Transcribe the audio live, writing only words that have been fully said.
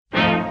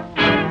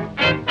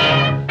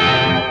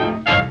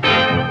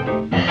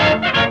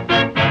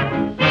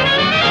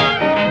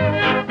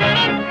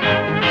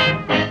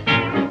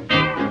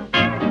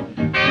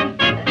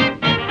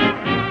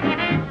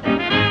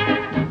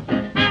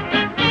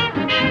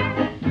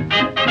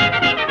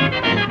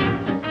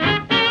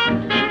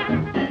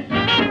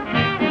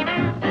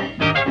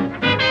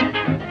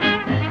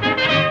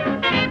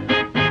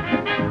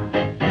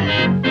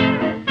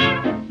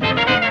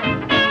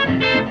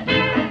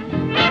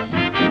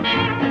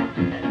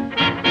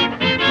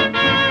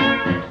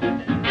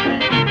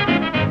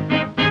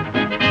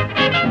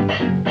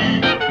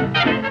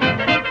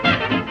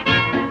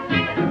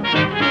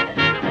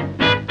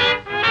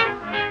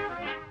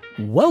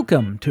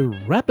Welcome to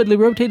Rapidly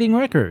Rotating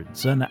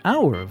Records, an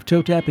hour of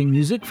toe-tapping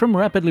music from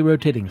rapidly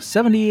rotating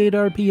 78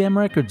 RPM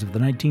records of the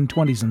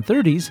 1920s and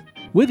 30s,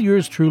 with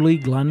yours truly,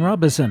 Glenn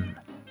Robison.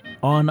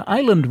 On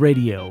Island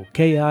Radio,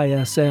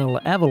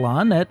 KISL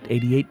Avalon at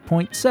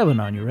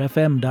 88.7 on your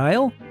FM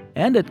dial,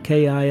 and at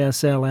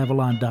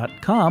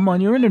KISLAvalon.com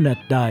on your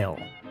internet dial.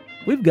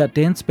 We've got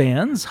dance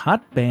bands,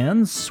 hot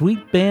bands,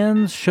 sweet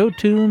bands, show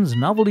tunes,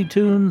 novelty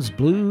tunes,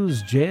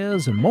 blues,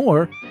 jazz, and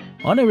more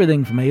on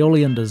everything from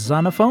Aeolian to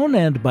Zonophone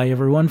and by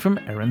everyone from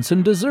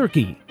Aronson to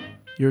Zerke.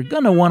 You're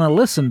going to want to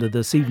listen to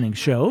this evening's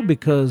show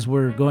because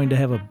we're going to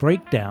have a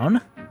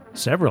breakdown,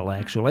 several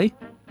actually.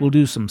 We'll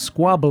do some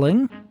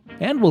squabbling,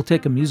 and we'll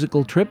take a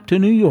musical trip to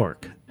New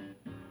York.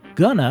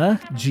 Gonna,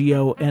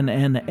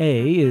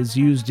 G-O-N-N-A, is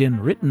used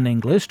in written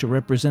English to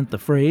represent the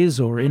phrase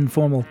or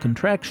informal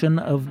contraction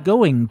of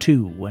going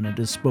to when it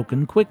is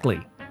spoken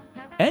quickly.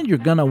 And you're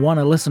gonna want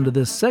to listen to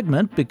this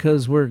segment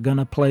because we're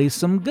gonna play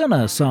some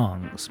Gunna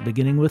songs,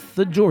 beginning with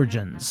the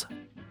Georgians.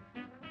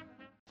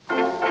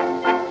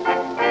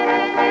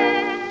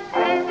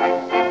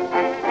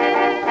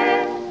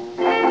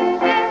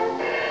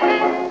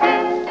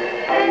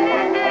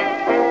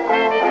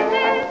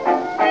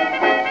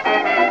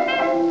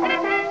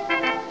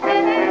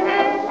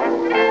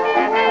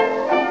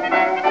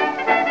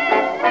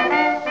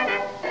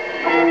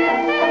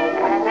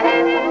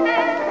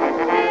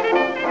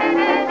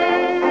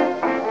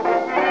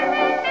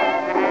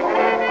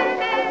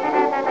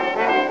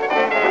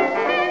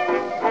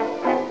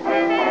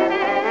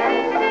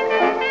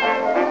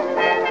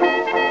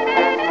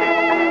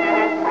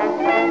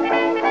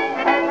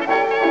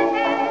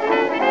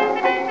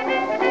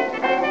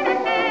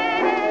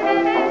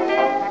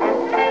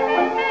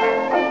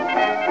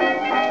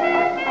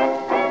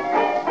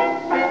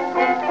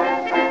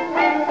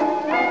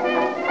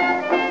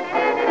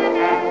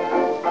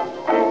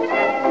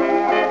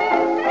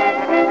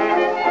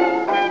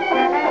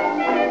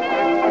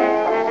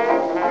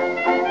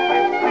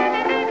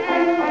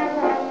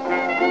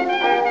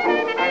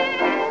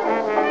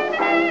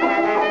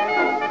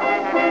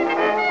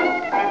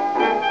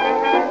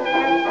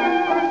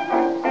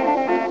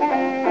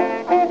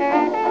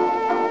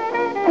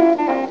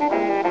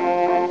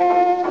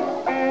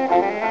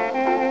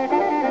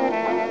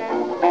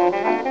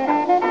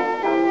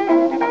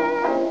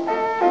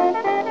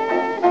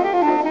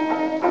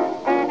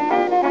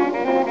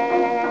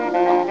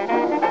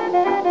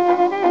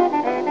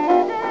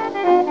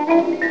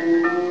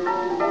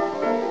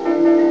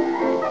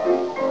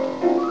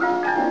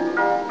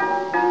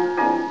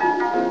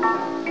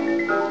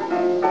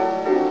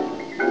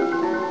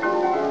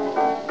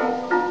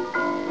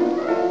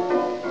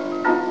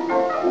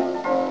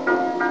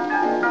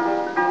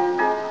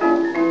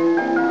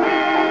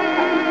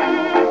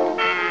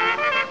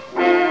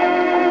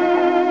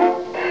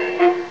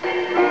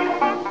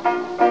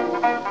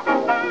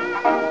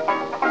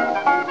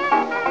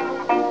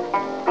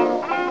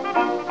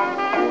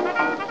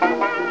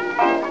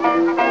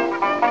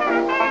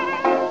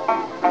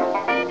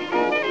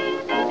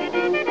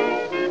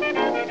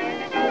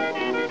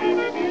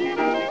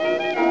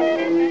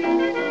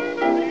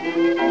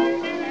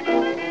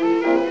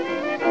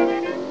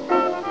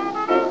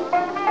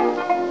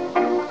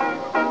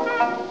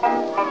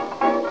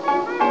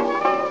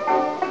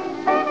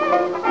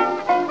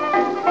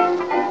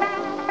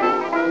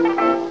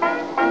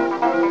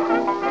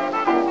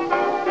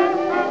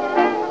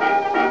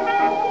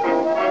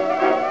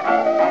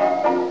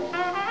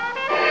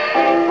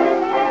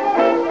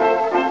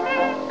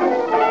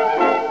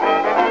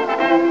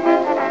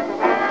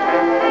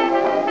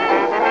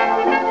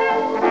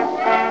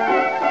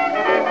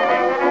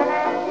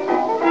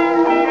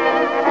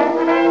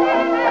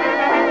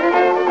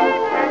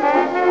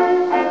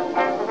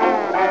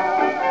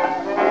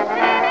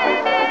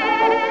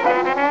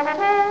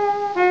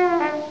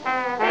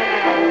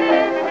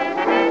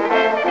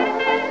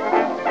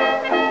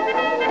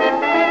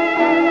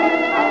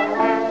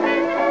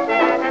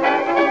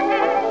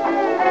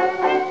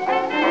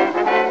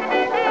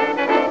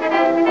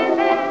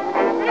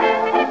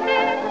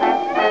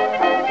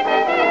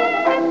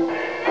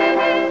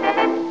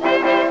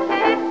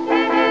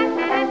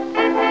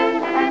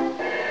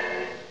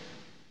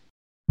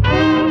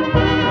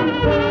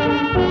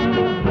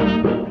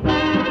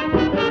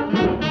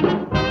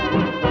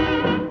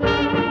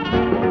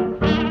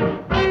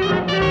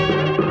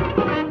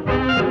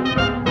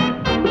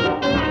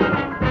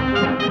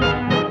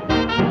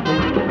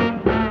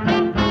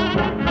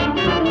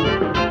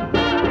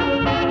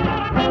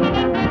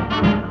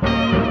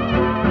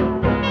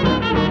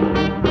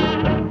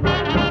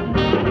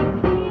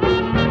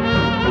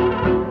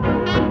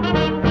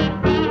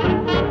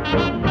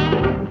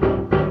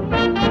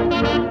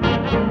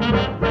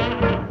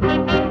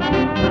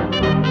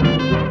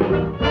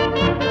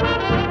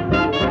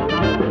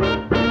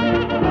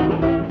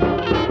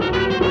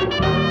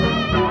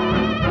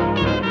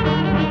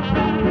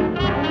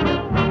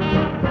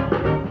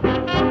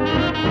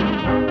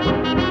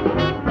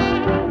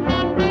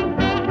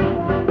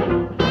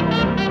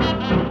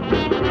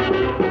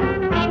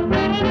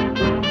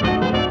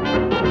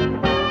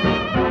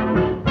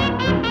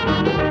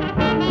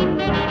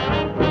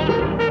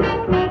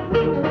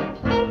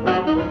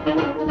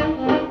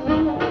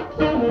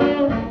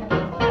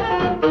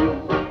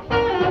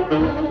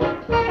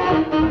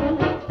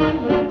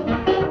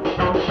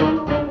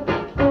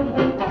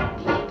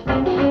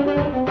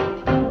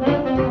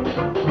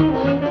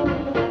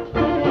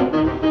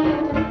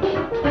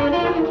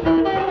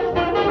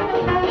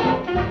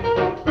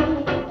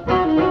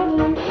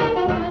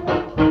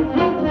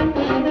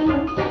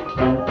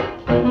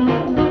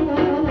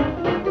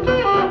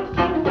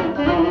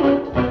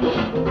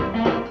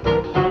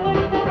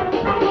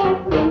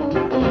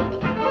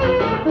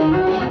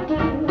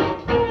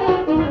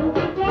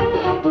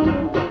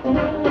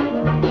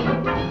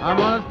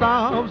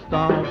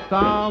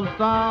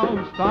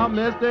 stopped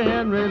Mr.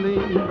 Henry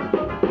Lee.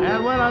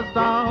 And when I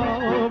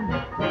stopped,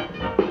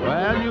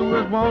 well, you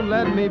just won't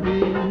let me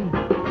be.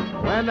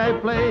 When they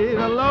play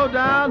the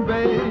low-down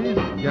bass,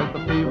 get the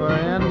fever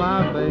in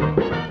my face.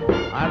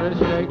 I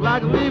just shake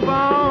like a leaf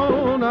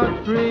on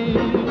a tree.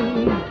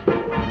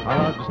 I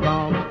love to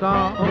stomp,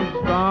 stomp,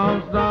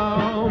 stomp,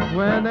 stomp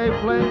when they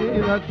play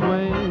that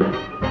swing.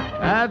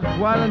 That's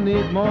what I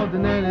need more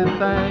than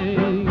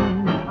anything.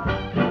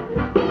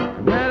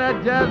 And when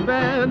that jazz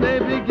band, they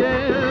begin,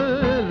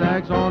 it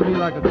acts on me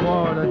like a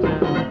quarter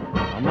tin.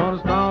 I'm gonna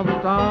stomp,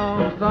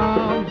 stomp,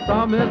 stomp,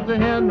 stomp Mr.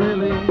 Henry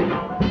Lee.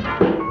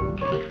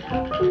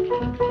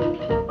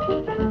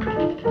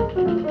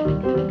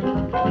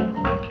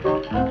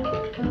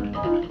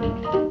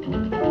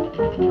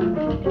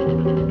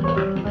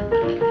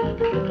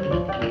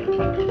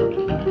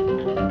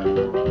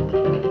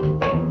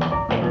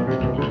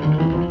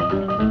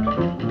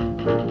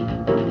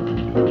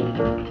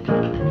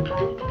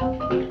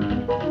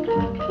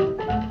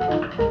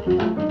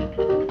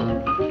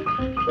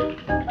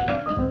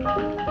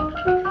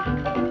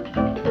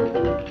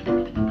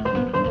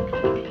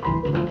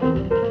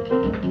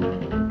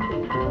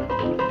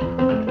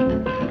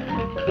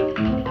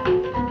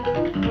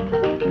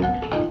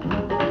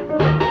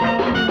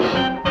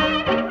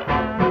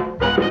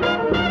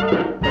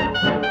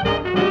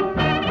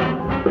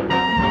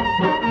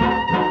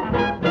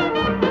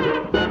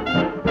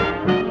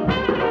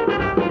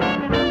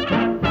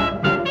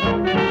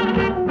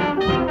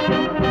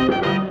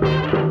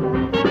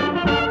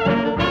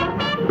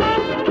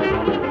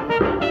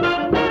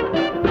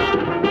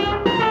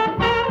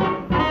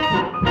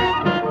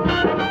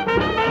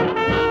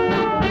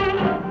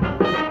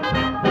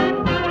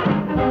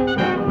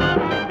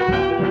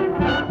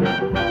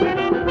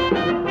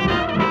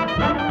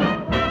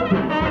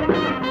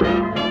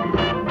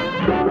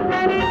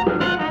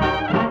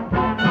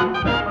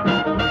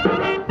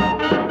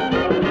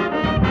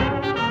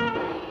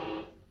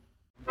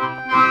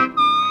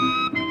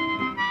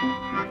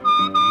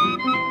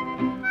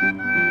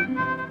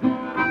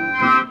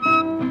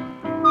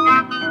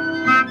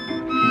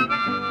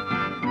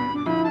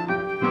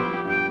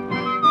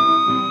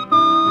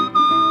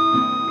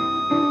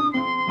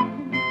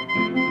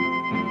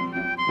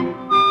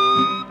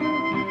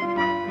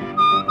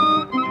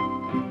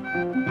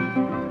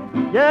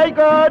 Yeah, you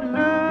gotta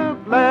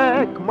look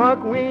like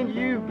Mark when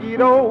you get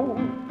old.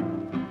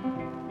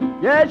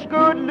 Yeah, you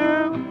gotta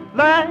look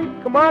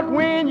like Mark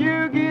when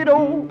you get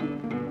old.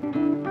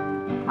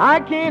 I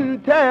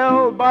can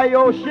tell by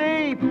your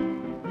shape,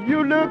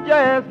 you look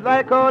just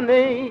like her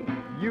name.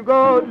 You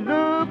gotta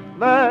look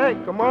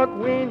like Mark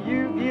when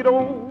you get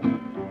old.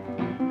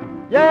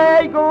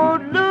 Yeah, you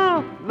gotta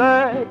look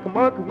like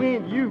Mark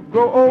when you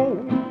grow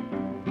old.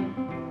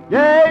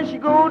 Yeah, she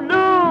gon'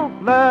 look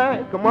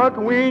like a mark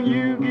when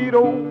you get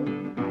old.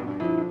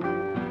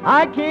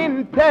 I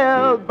can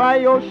tell by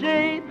your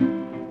shape,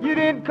 you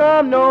didn't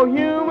come no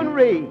human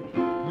race.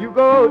 You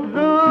gon'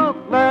 look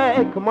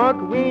like a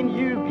mark when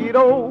you get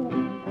old.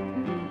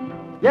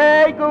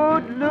 Yeah, you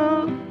gon'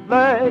 look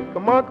like a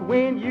mark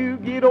when you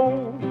get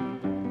old.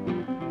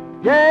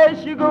 Yeah,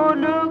 she gon'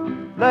 look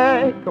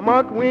like a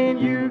mark when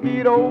you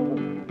get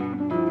old.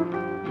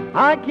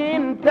 I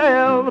can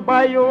tell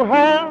by your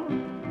hair,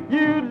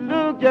 you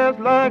look just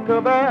like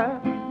a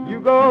bear. You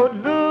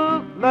gonna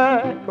look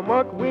like a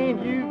mark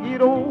when you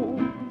get old.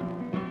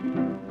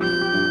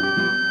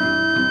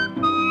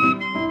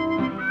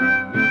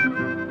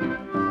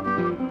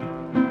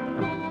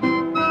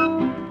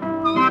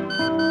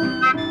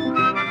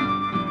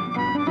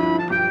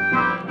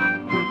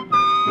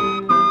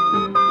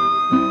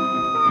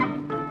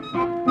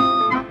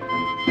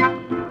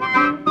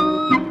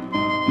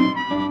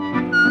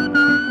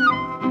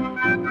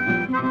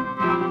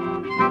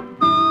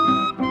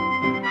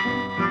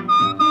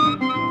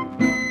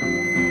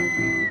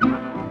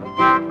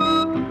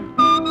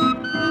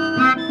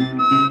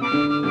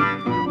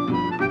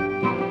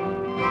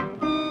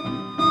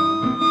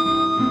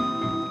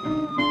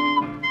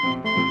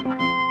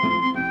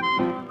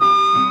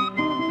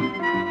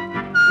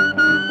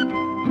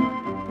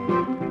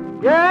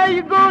 Yeah,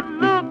 you gonna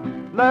look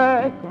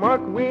like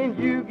Mark when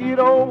you get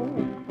old.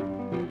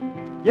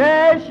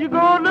 Yes, you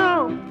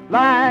gonna look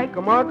like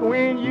Mark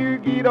when you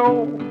get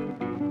old.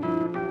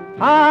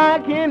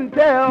 I can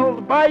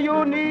tell by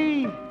your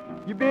knees,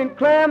 you've been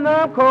climbing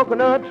up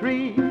coconut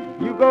trees.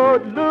 You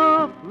gonna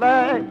look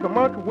like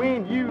Mark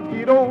when you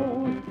get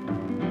old.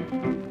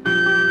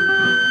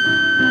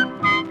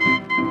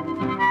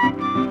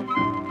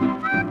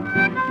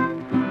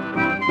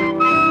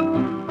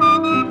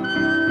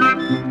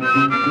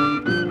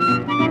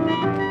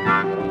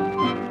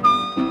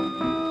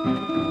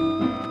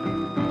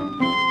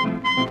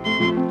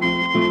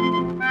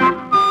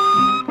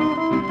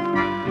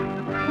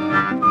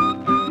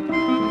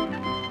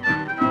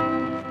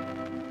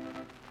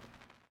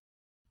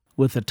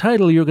 With the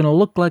title You're Gonna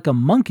Look Like a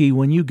Monkey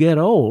When You Get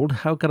Old,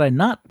 how could I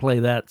not play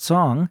that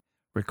song?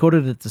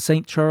 Recorded at the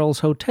St. Charles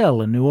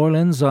Hotel in New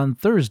Orleans on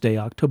Thursday,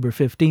 October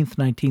 15,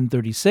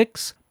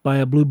 1936, by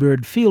a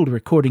Bluebird Field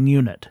recording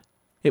unit.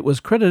 It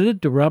was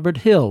credited to Robert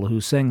Hill, who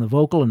sang the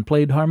vocal and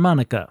played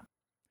harmonica.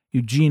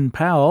 Eugene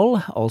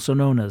Powell, also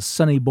known as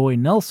Sonny Boy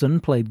Nelson,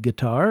 played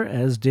guitar,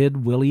 as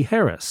did Willie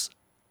Harris.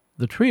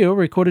 The trio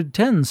recorded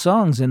 10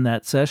 songs in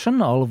that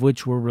session, all of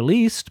which were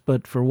released,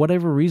 but for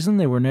whatever reason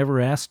they were never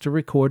asked to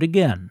record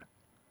again.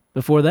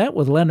 Before that,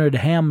 with Leonard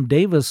Ham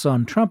Davis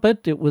on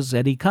trumpet, it was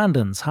Eddie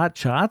Condon's Hot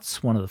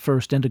Shots, one of the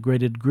first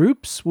integrated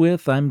groups,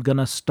 with I'm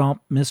Gonna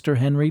Stomp Mr.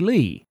 Henry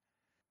Lee.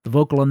 The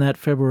vocal on that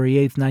February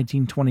 8,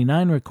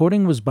 1929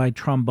 recording was by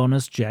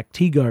trombonist Jack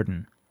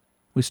Teagarden.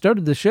 We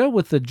started the show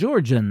with the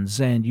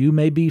Georgians and You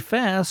May Be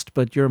Fast,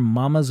 But Your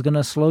Mama's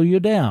Gonna Slow You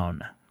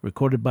Down,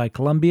 recorded by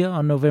Columbia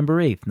on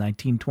November 8,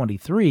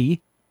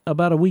 1923,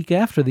 about a week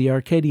after the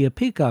Arcadia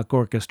Peacock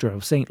Orchestra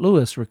of St.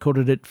 Louis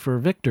recorded it for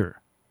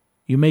Victor.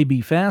 You May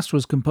Be Fast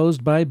was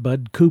composed by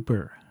Bud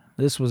Cooper.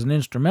 This was an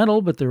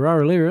instrumental, but there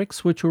are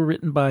lyrics which were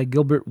written by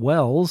Gilbert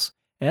Wells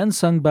and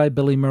sung by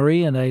Billy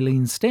Murray and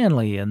Eileen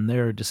Stanley in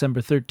their December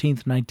 13,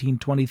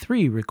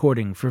 1923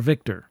 recording for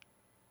Victor.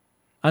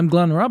 I'm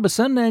Glenn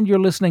Robison, and you're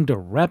listening to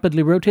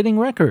Rapidly Rotating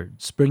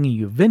Records, bringing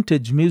you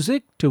vintage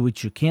music to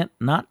which you can't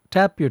not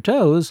tap your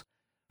toes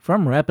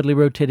from rapidly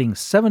rotating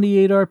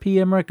 78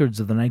 RPM records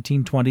of the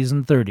 1920s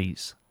and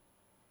 30s.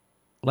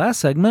 Last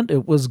segment,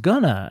 it was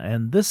Gonna,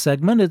 and this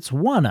segment, it's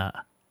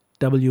Wanna.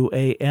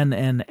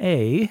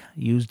 W-A-N-N-A,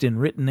 used in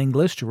written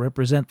English to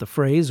represent the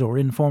phrase or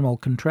informal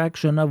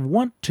contraction of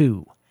want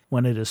to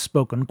when it is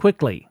spoken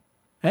quickly.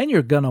 And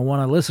you're going to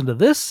want to listen to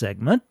this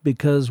segment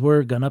because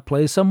we're going to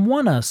play some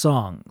Wanna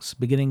songs,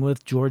 beginning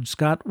with George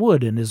Scott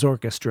Wood and his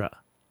orchestra.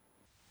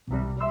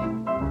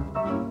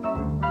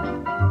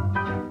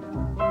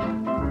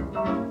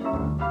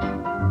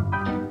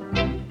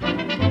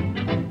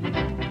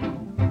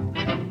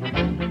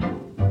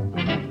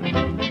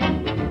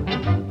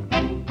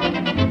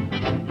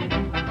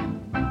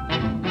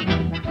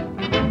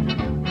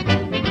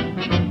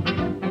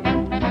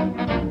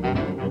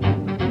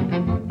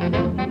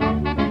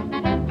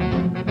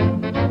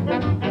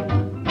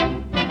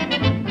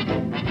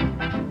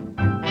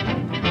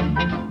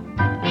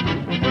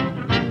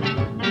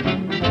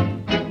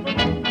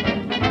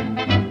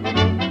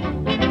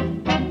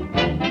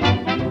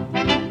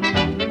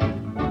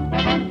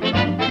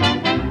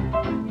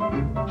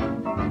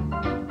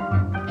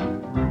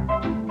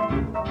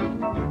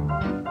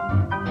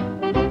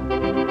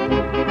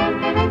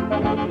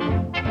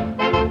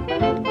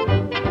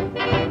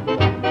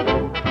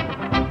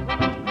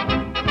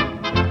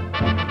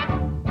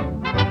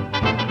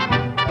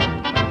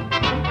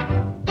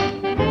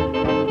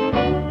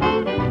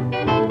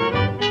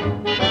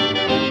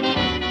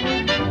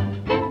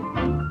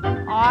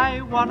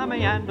 Wanna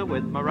meander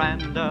with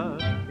Miranda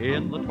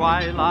in the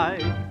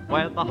twilight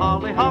where the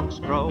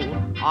hollyhocks grow.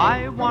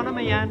 I wanna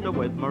meander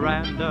with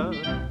Miranda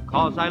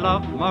 'cause I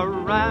love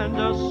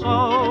Miranda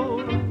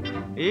so.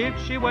 If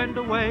she went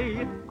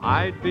away,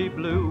 I'd be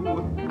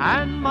blue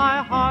and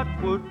my heart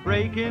would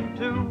break in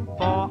two.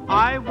 For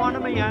I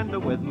wanna meander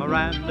with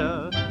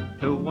Miranda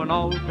to an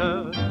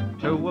altar,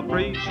 to a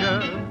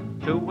preacher,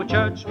 to a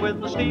church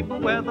with a steeple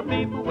where the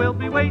people will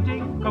be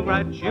waiting,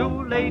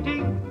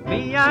 congratulating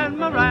me and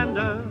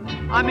Miranda.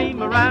 I mean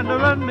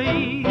Miranda and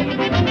me.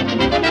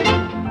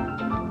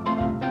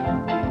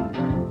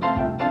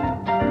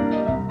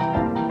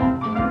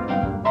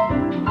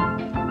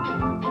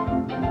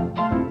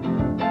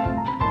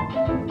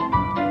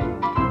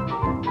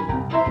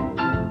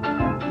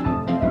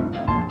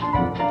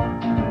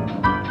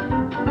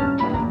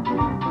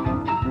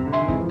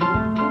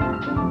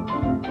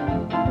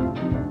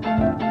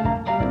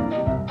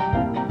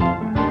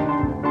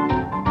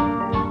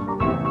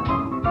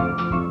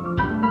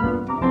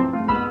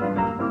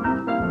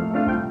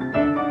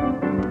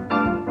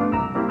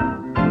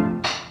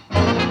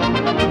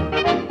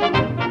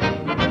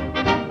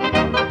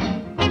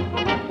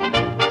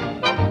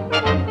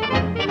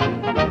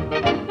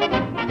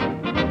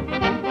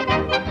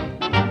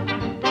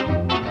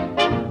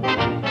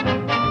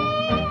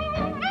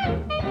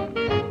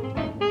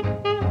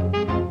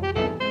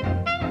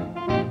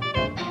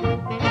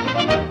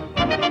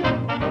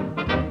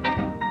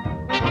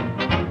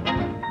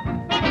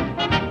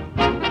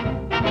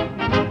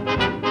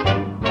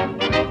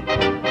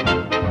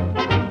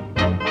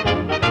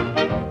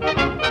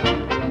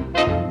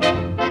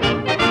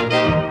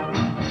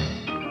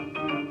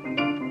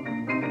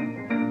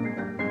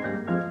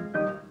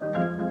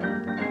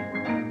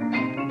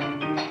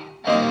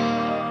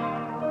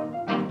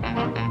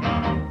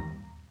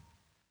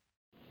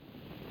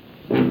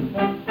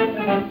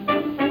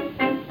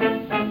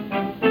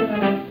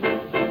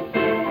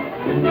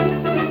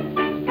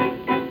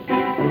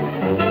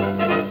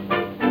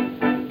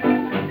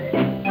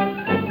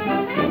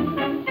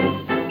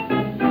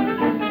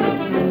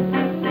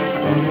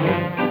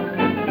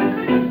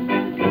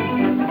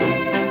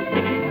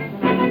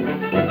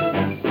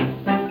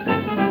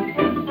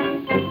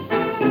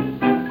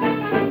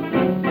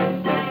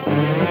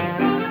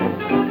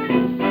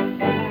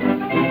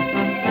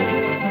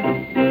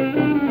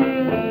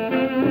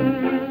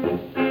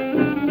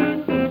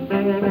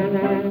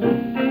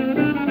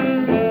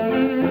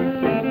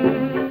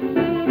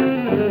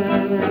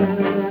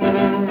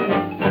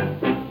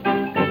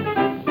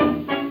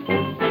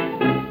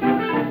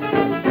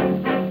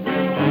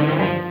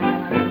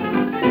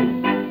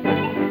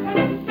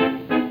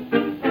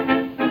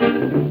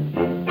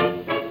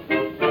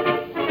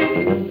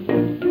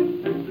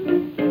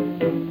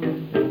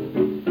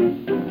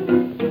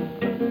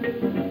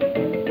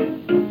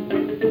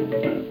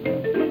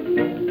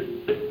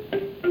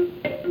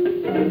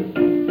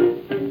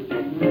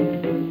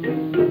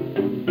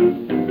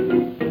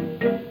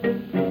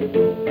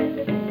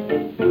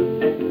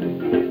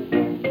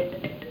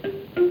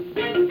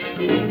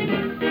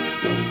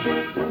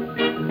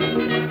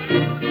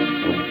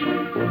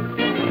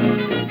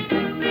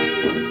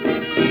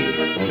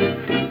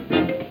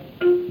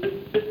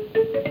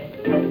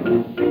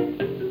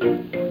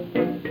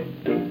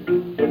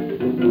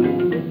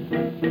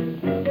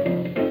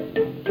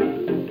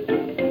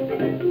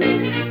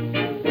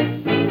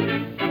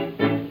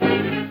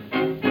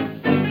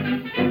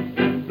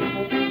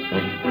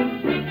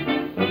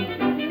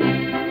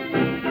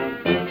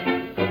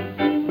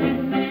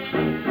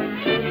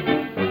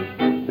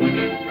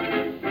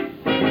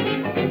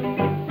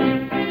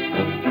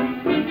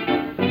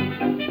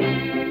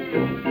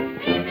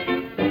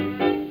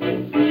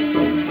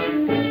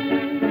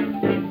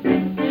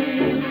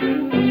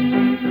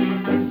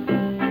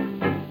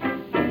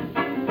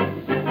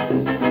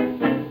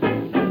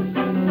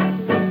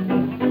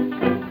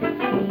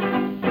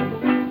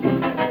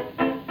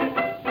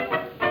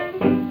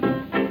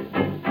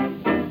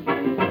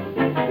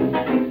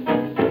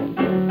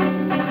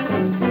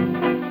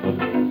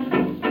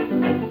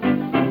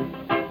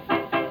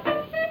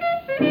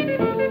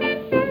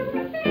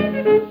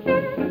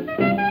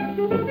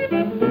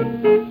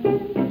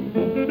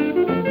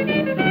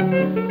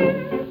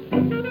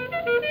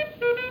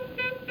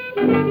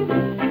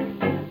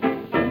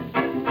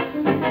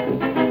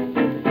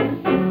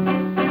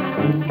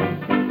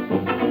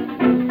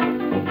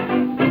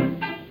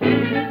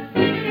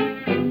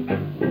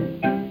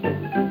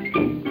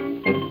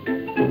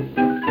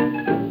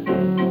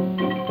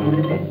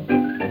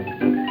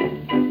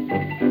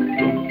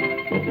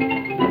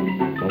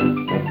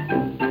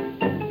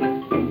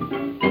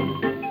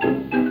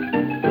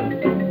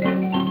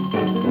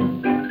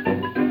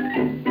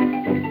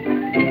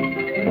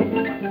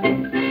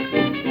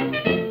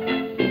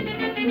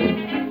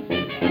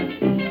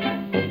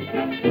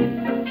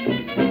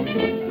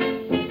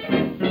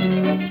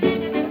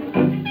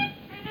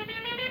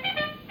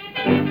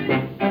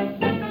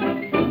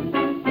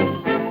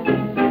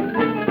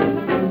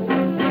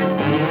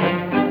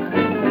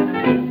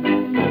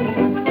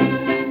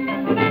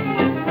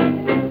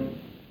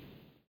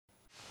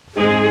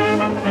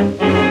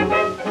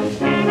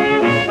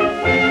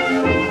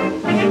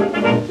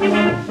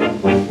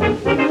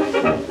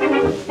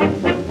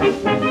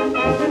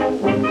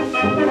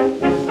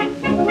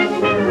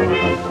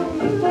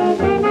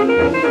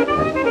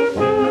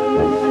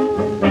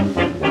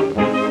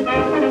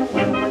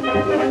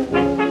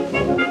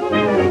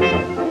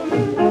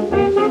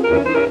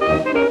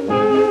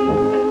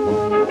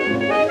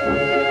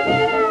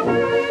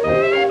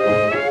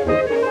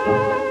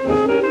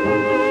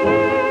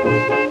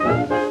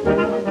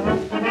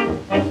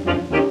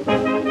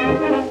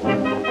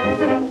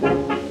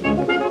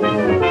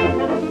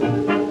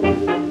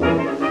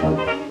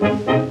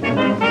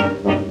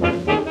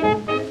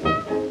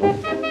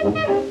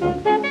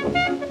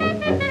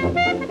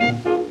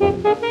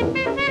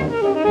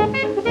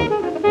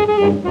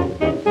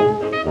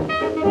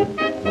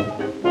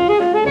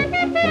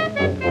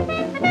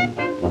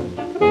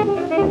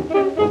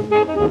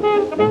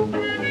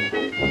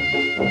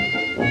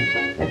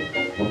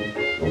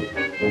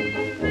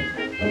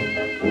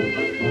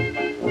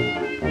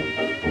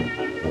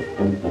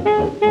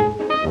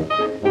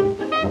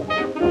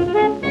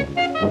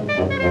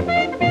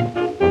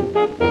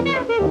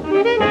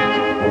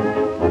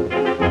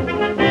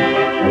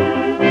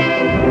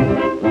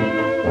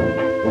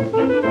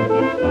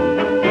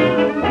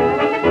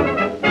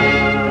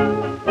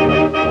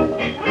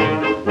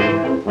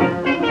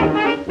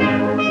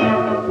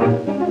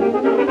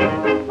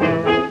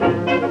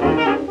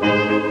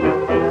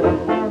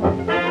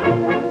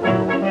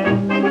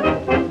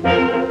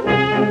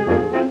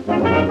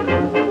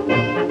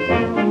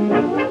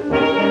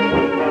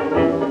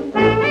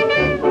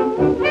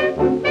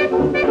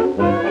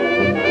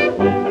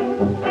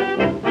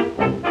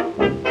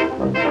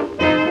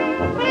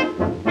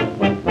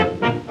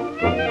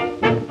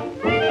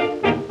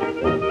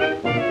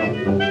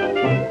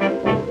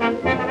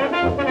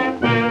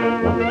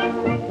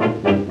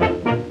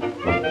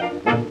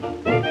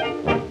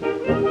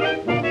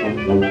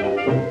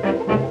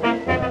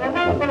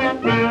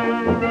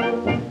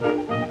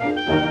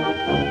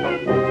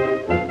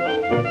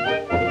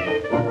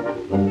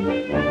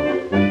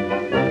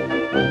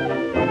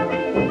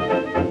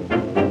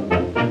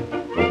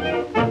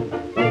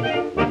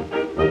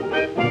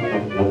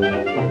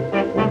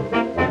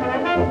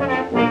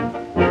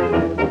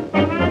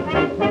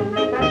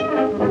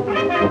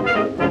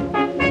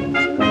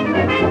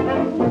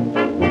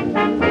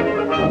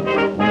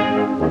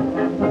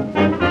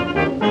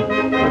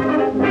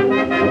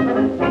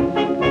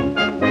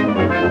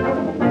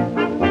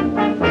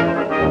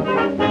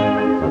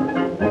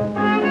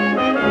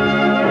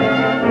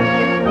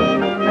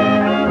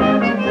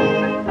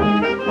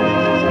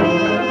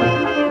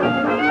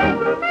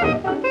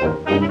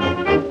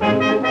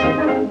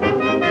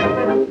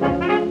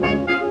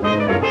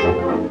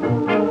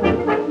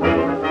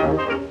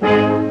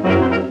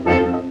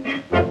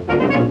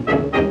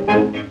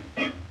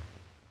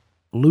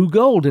 Lou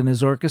Gold and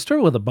his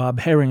orchestra with a Bob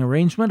Herring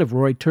arrangement of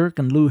Roy Turk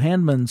and Lou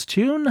Handman's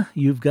tune,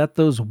 You've Got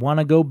Those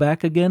Wanna Go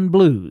Back Again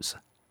Blues.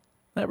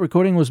 That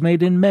recording was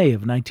made in May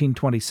of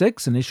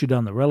 1926 and issued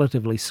on the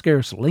relatively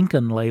scarce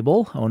Lincoln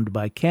label, owned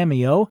by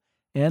Cameo,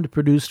 and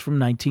produced from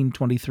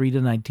 1923 to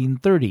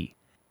 1930.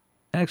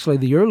 Actually,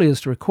 the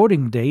earliest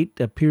recording date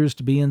appears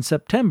to be in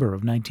September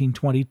of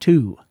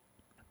 1922.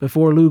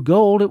 Before Lou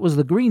Gold, it was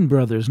the Green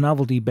Brothers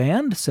Novelty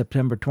Band,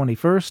 September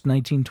 21st,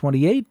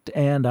 1928,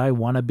 and I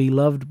Wanna Be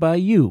Loved by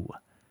You.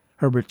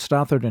 Herbert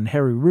Stothert and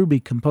Harry Ruby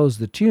composed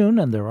the tune,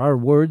 and there are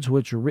words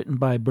which are written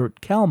by Bert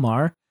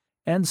Kalmar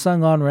and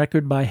sung on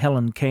record by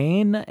Helen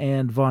Kane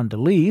and Vaughn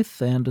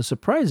DeLeith and a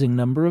surprising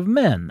number of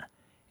men,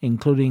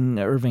 including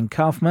Irving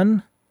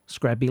Kaufman,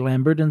 Scrappy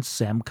Lambert, and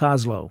Sam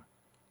Coslow.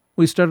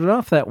 We started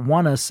off that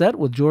Wanna set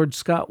with George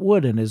Scott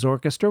Wood and his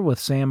orchestra, with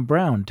Sam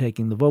Brown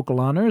taking the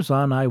vocal honors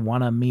on I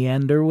Wanna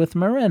Meander with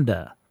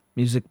Miranda,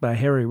 music by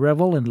Harry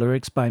Revel and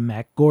lyrics by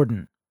Mack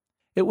Gordon.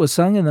 It was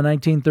sung in the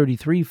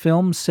 1933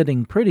 film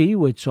Sitting Pretty,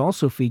 which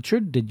also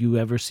featured Did You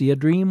Ever See a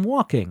Dream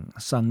Walking,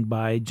 sung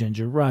by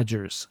Ginger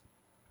Rogers.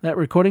 That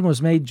recording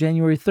was made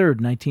January 3,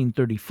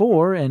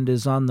 1934, and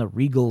is on the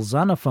Regal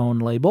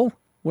Zonophone label,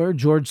 where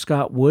George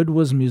Scott Wood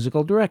was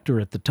musical director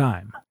at the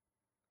time.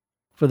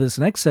 For this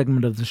next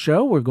segment of the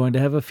show, we're going to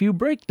have a few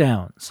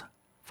breakdowns.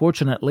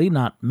 Fortunately,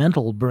 not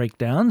mental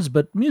breakdowns,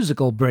 but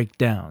musical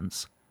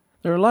breakdowns.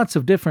 There are lots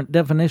of different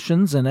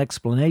definitions and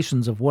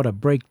explanations of what a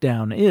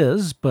breakdown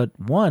is, but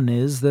one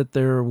is that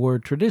there were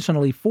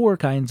traditionally 4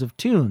 kinds of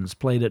tunes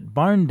played at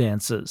barn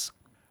dances: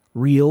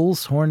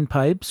 reels,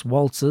 hornpipes,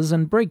 waltzes,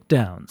 and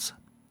breakdowns.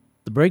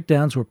 The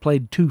breakdowns were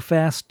played too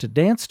fast to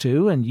dance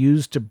to and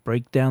used to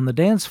break down the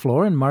dance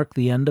floor and mark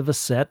the end of a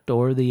set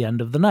or the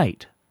end of the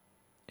night.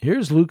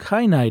 Here's Luke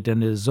Highnight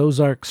and his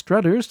Ozark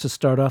Strutters to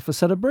start off a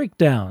set of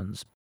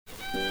breakdowns.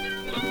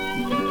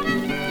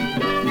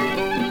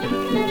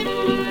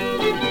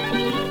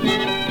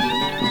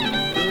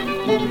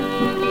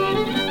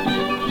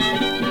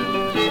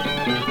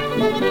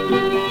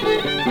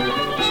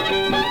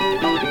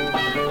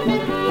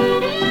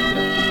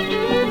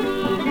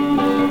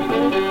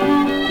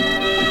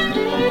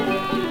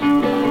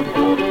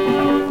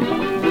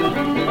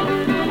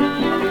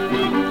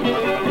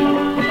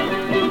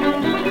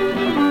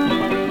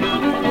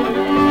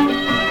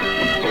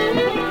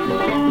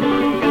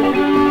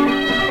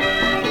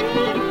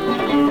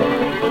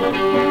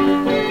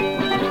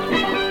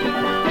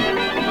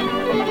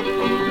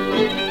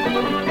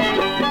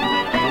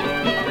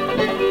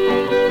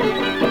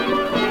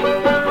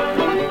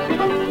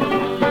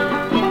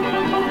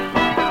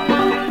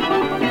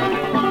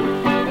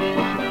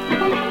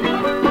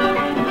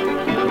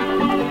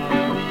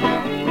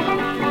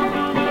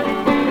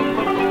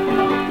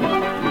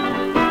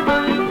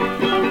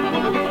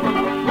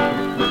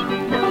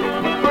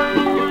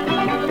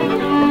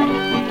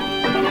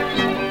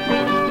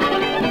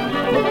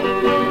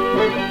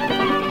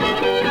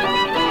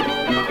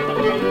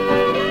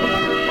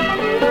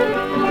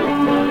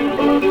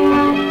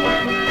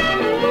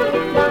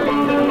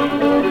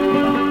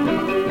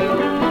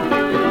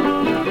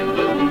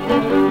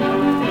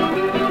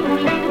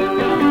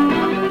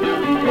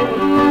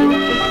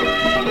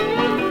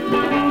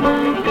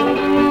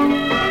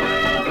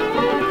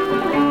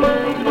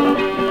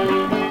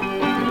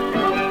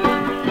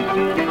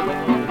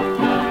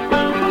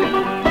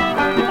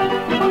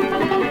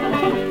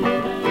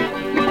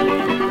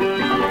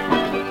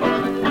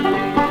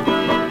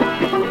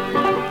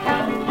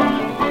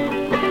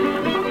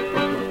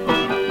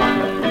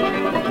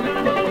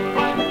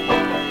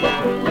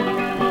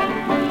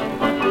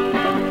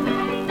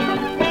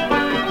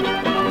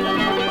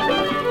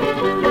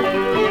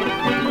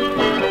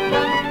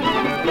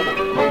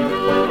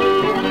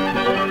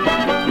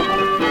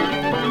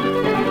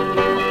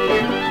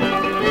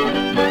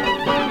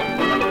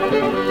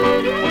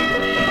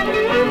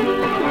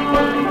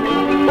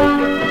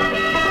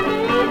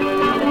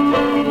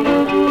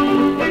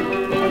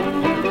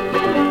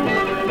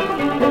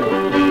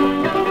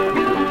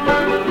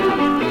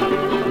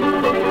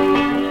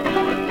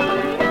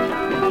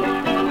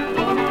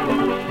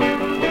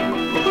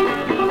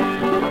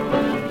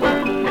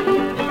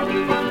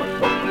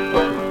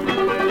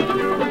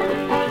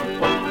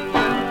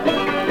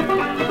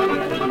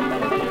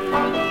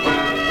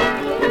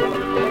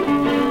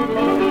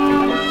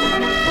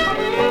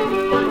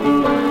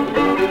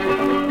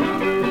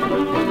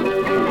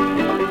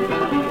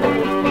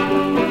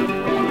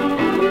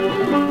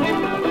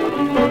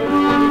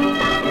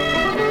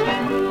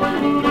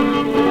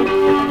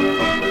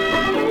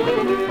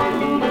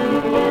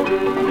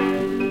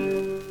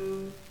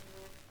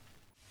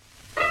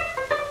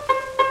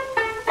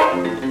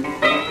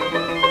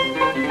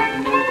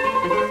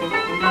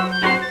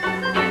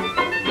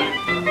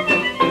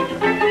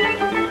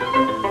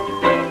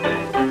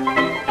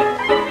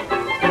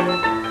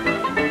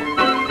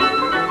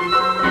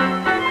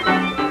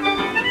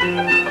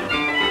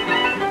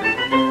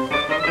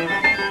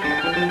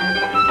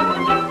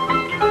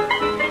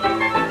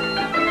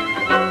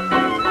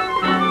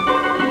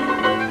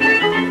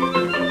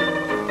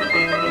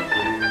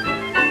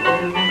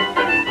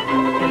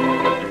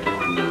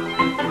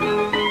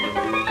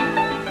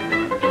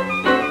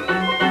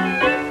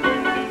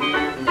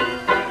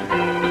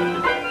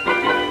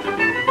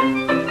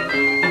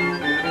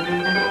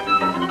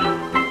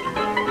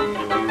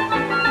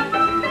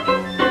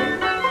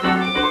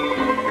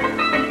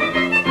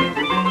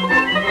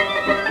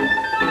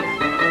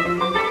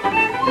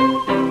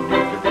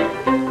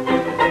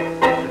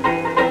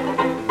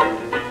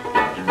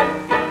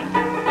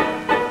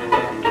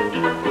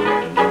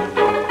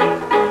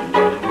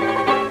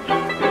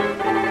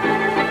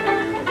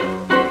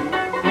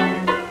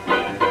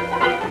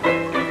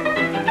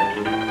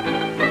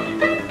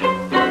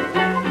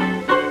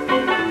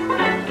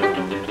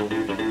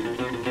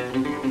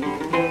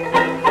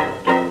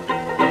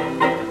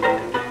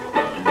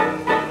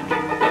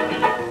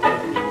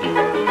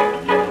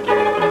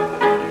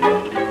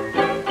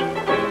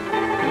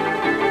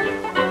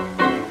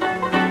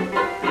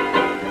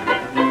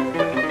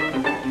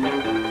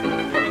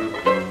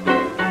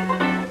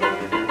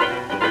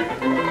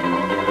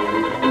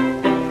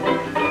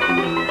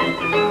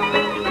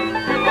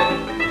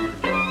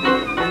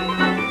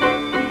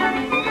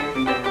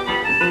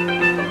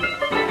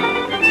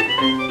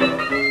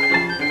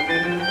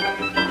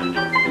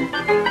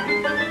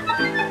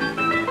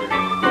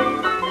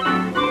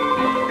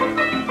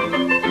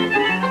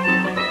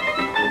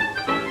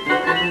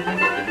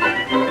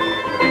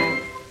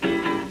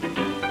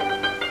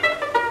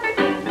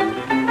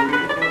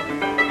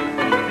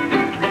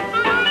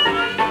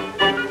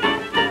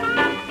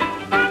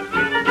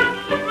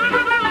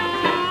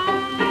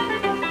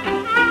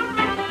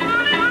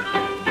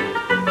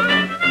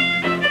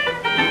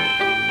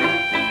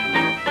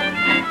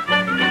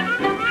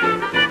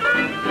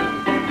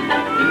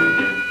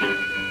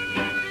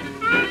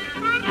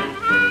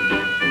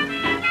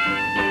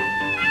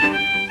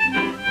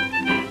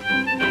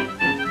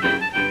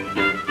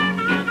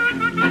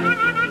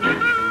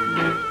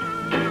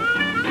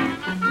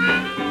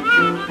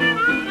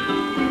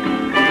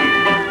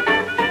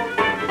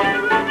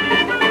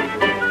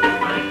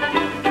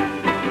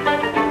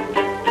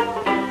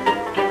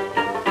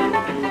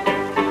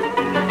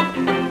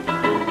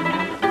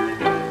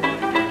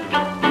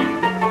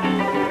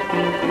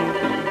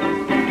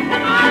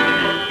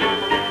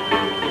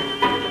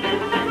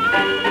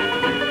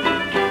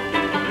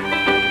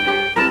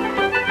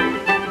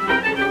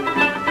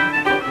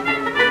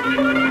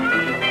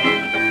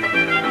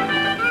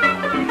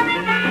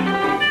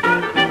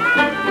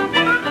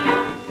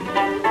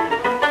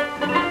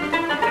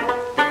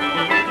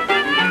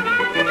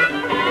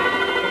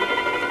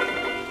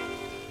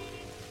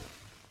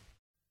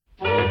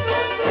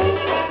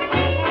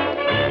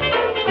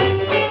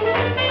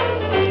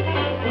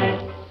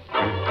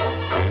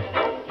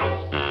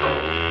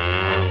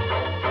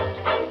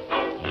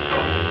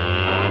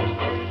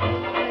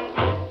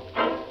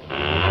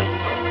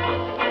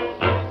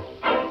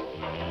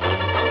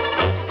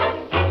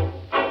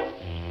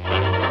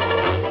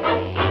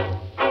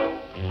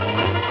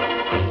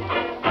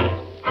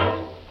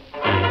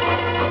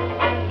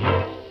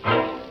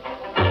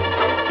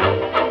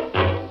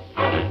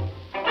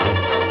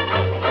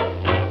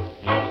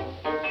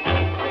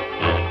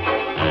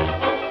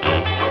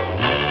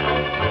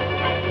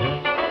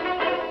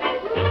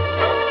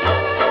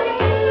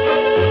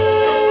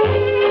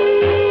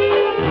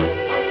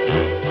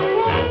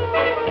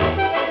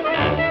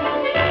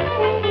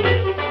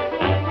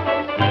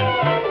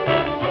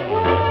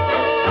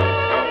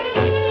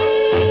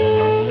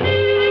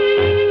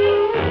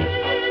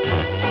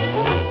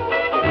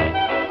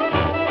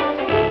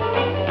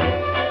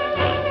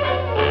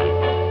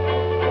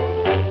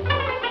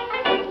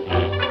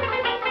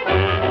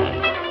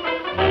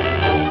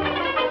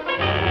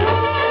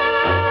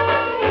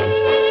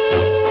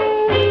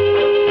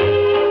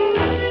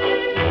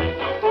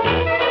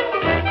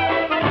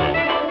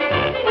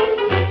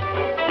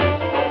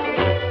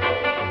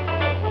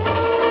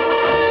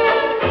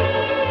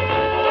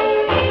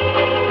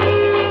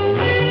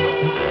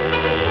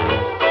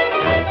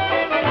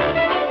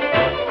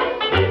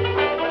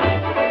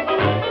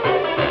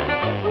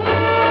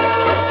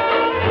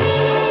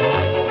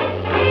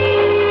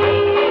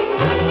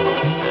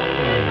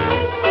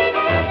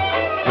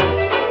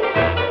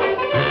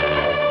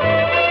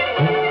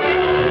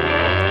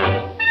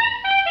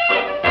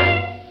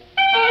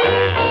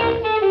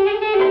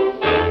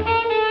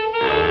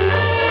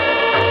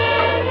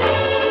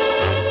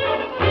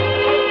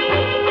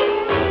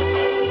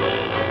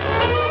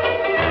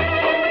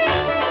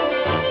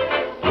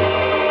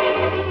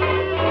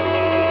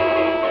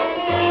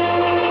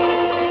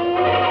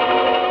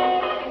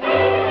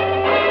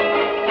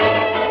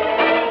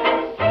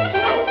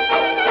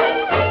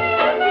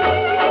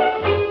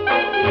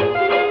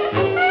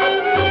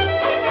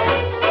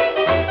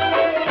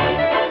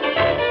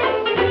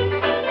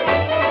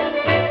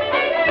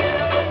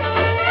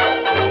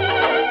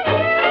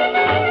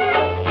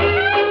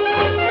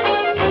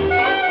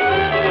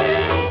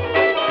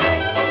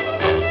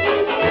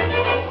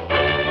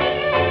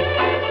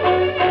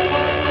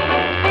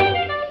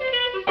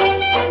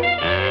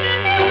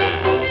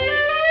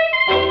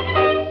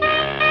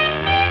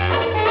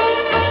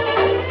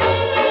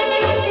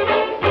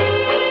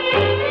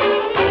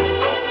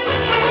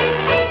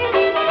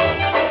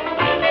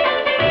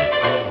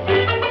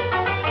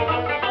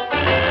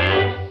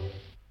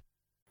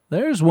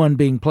 There's one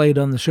being played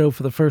on the show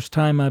for the first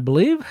time, I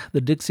believe,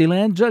 the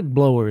Dixieland Jug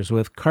Blowers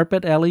with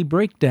Carpet Alley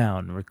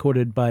Breakdown,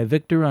 recorded by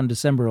Victor on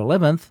December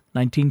 11th,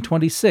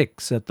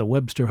 1926 at the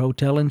Webster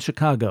Hotel in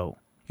Chicago.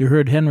 You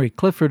heard Henry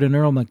Clifford and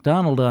Earl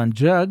McDonald on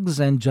jugs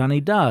and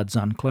Johnny Dodds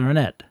on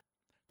clarinet.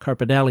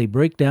 Carpet Alley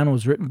Breakdown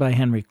was written by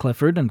Henry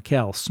Clifford and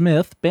Cal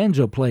Smith,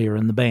 banjo player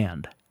in the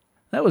band.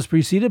 That was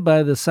preceded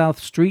by the South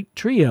Street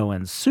Trio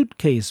and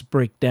Suitcase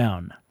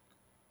Breakdown.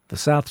 The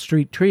South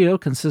Street Trio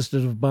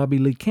consisted of Bobby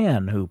Lee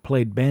Can, who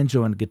played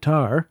banjo and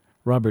guitar,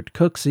 Robert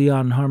Cooksey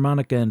on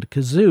harmonica and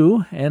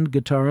kazoo, and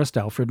guitarist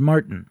Alfred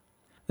Martin.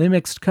 They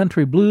mixed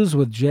country blues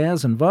with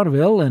jazz and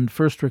vaudeville and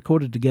first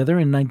recorded together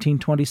in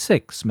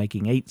 1926,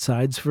 making 8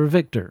 sides for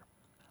Victor.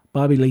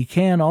 Bobby Lee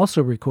Can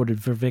also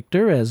recorded for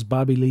Victor as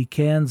Bobby Lee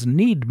Can's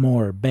Need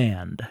More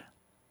Band.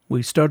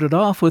 We started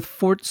off with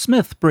Fort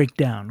Smith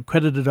Breakdown,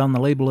 credited on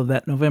the label of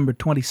that November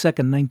 22,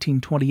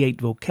 1928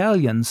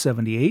 Vocalion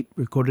 78,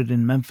 recorded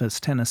in Memphis,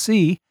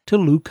 Tennessee, to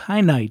Luke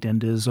Highnight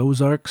and his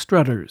Ozark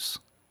Strutters.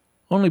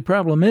 Only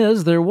problem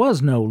is there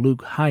was no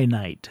Luke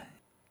Highnight.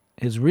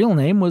 His real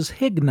name was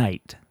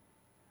Hignight.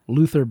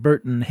 Luther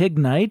Burton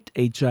Hignight,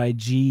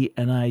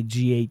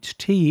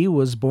 Hignight,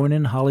 was born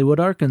in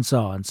Hollywood,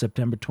 Arkansas on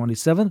September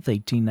 27,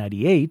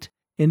 1898,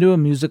 into a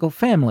musical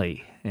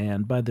family,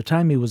 and by the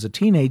time he was a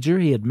teenager,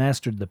 he had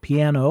mastered the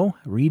piano,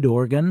 reed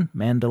organ,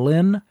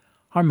 mandolin,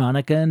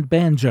 harmonica, and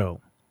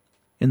banjo.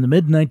 In the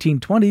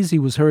mid-1920s, he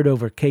was heard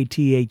over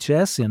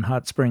KTHS in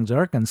Hot Springs,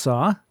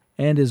 Arkansas,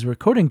 and his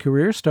recording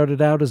career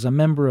started out as a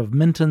member of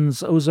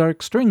Minton's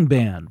Ozark String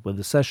Band with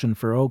a session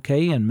for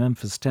OK in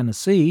Memphis,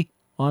 Tennessee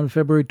on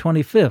February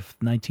 25,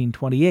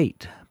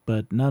 1928,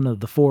 but none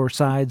of the 4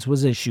 sides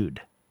was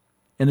issued.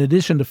 In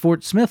addition to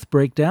Fort Smith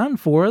Breakdown,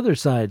 4 other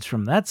sides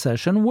from that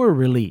session were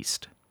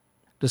released.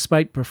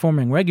 Despite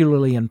performing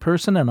regularly in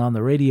person and on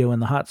the radio in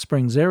the Hot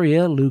Springs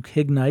area, Luke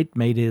Hignight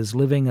made his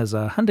living as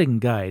a hunting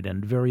guide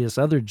and various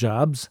other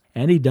jobs,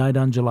 and he died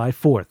on July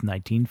 4,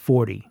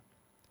 1940.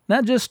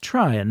 Now just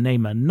try and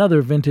name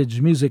another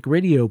vintage music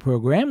radio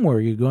program where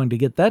you're going to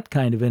get that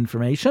kind of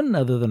information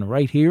other than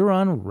right here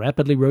on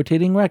Rapidly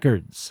Rotating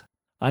Records.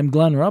 I'm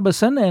Glenn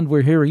Robison, and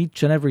we're here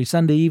each and every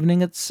Sunday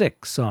evening at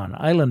 6 on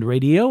Island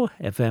Radio,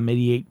 FM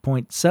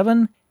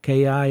 88.7,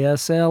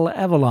 KISL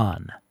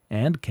Avalon,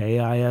 and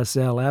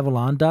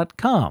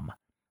KISLAvalon.com.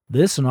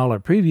 This and all our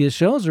previous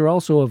shows are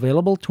also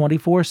available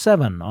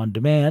 24/7 on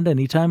demand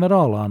anytime at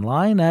all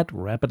online at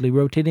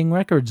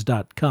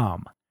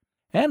rapidlyrotatingrecords.com.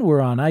 And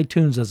we're on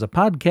iTunes as a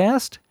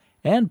podcast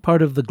and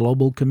part of the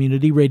Global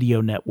Community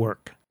Radio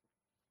Network.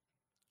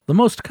 The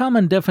most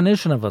common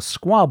definition of a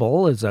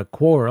squabble is a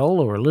quarrel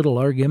or little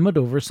argument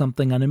over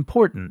something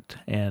unimportant,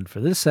 and for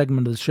this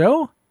segment of the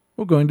show,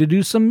 we're going to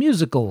do some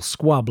musical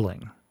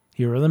squabbling.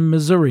 Here are the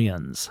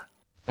Missourians.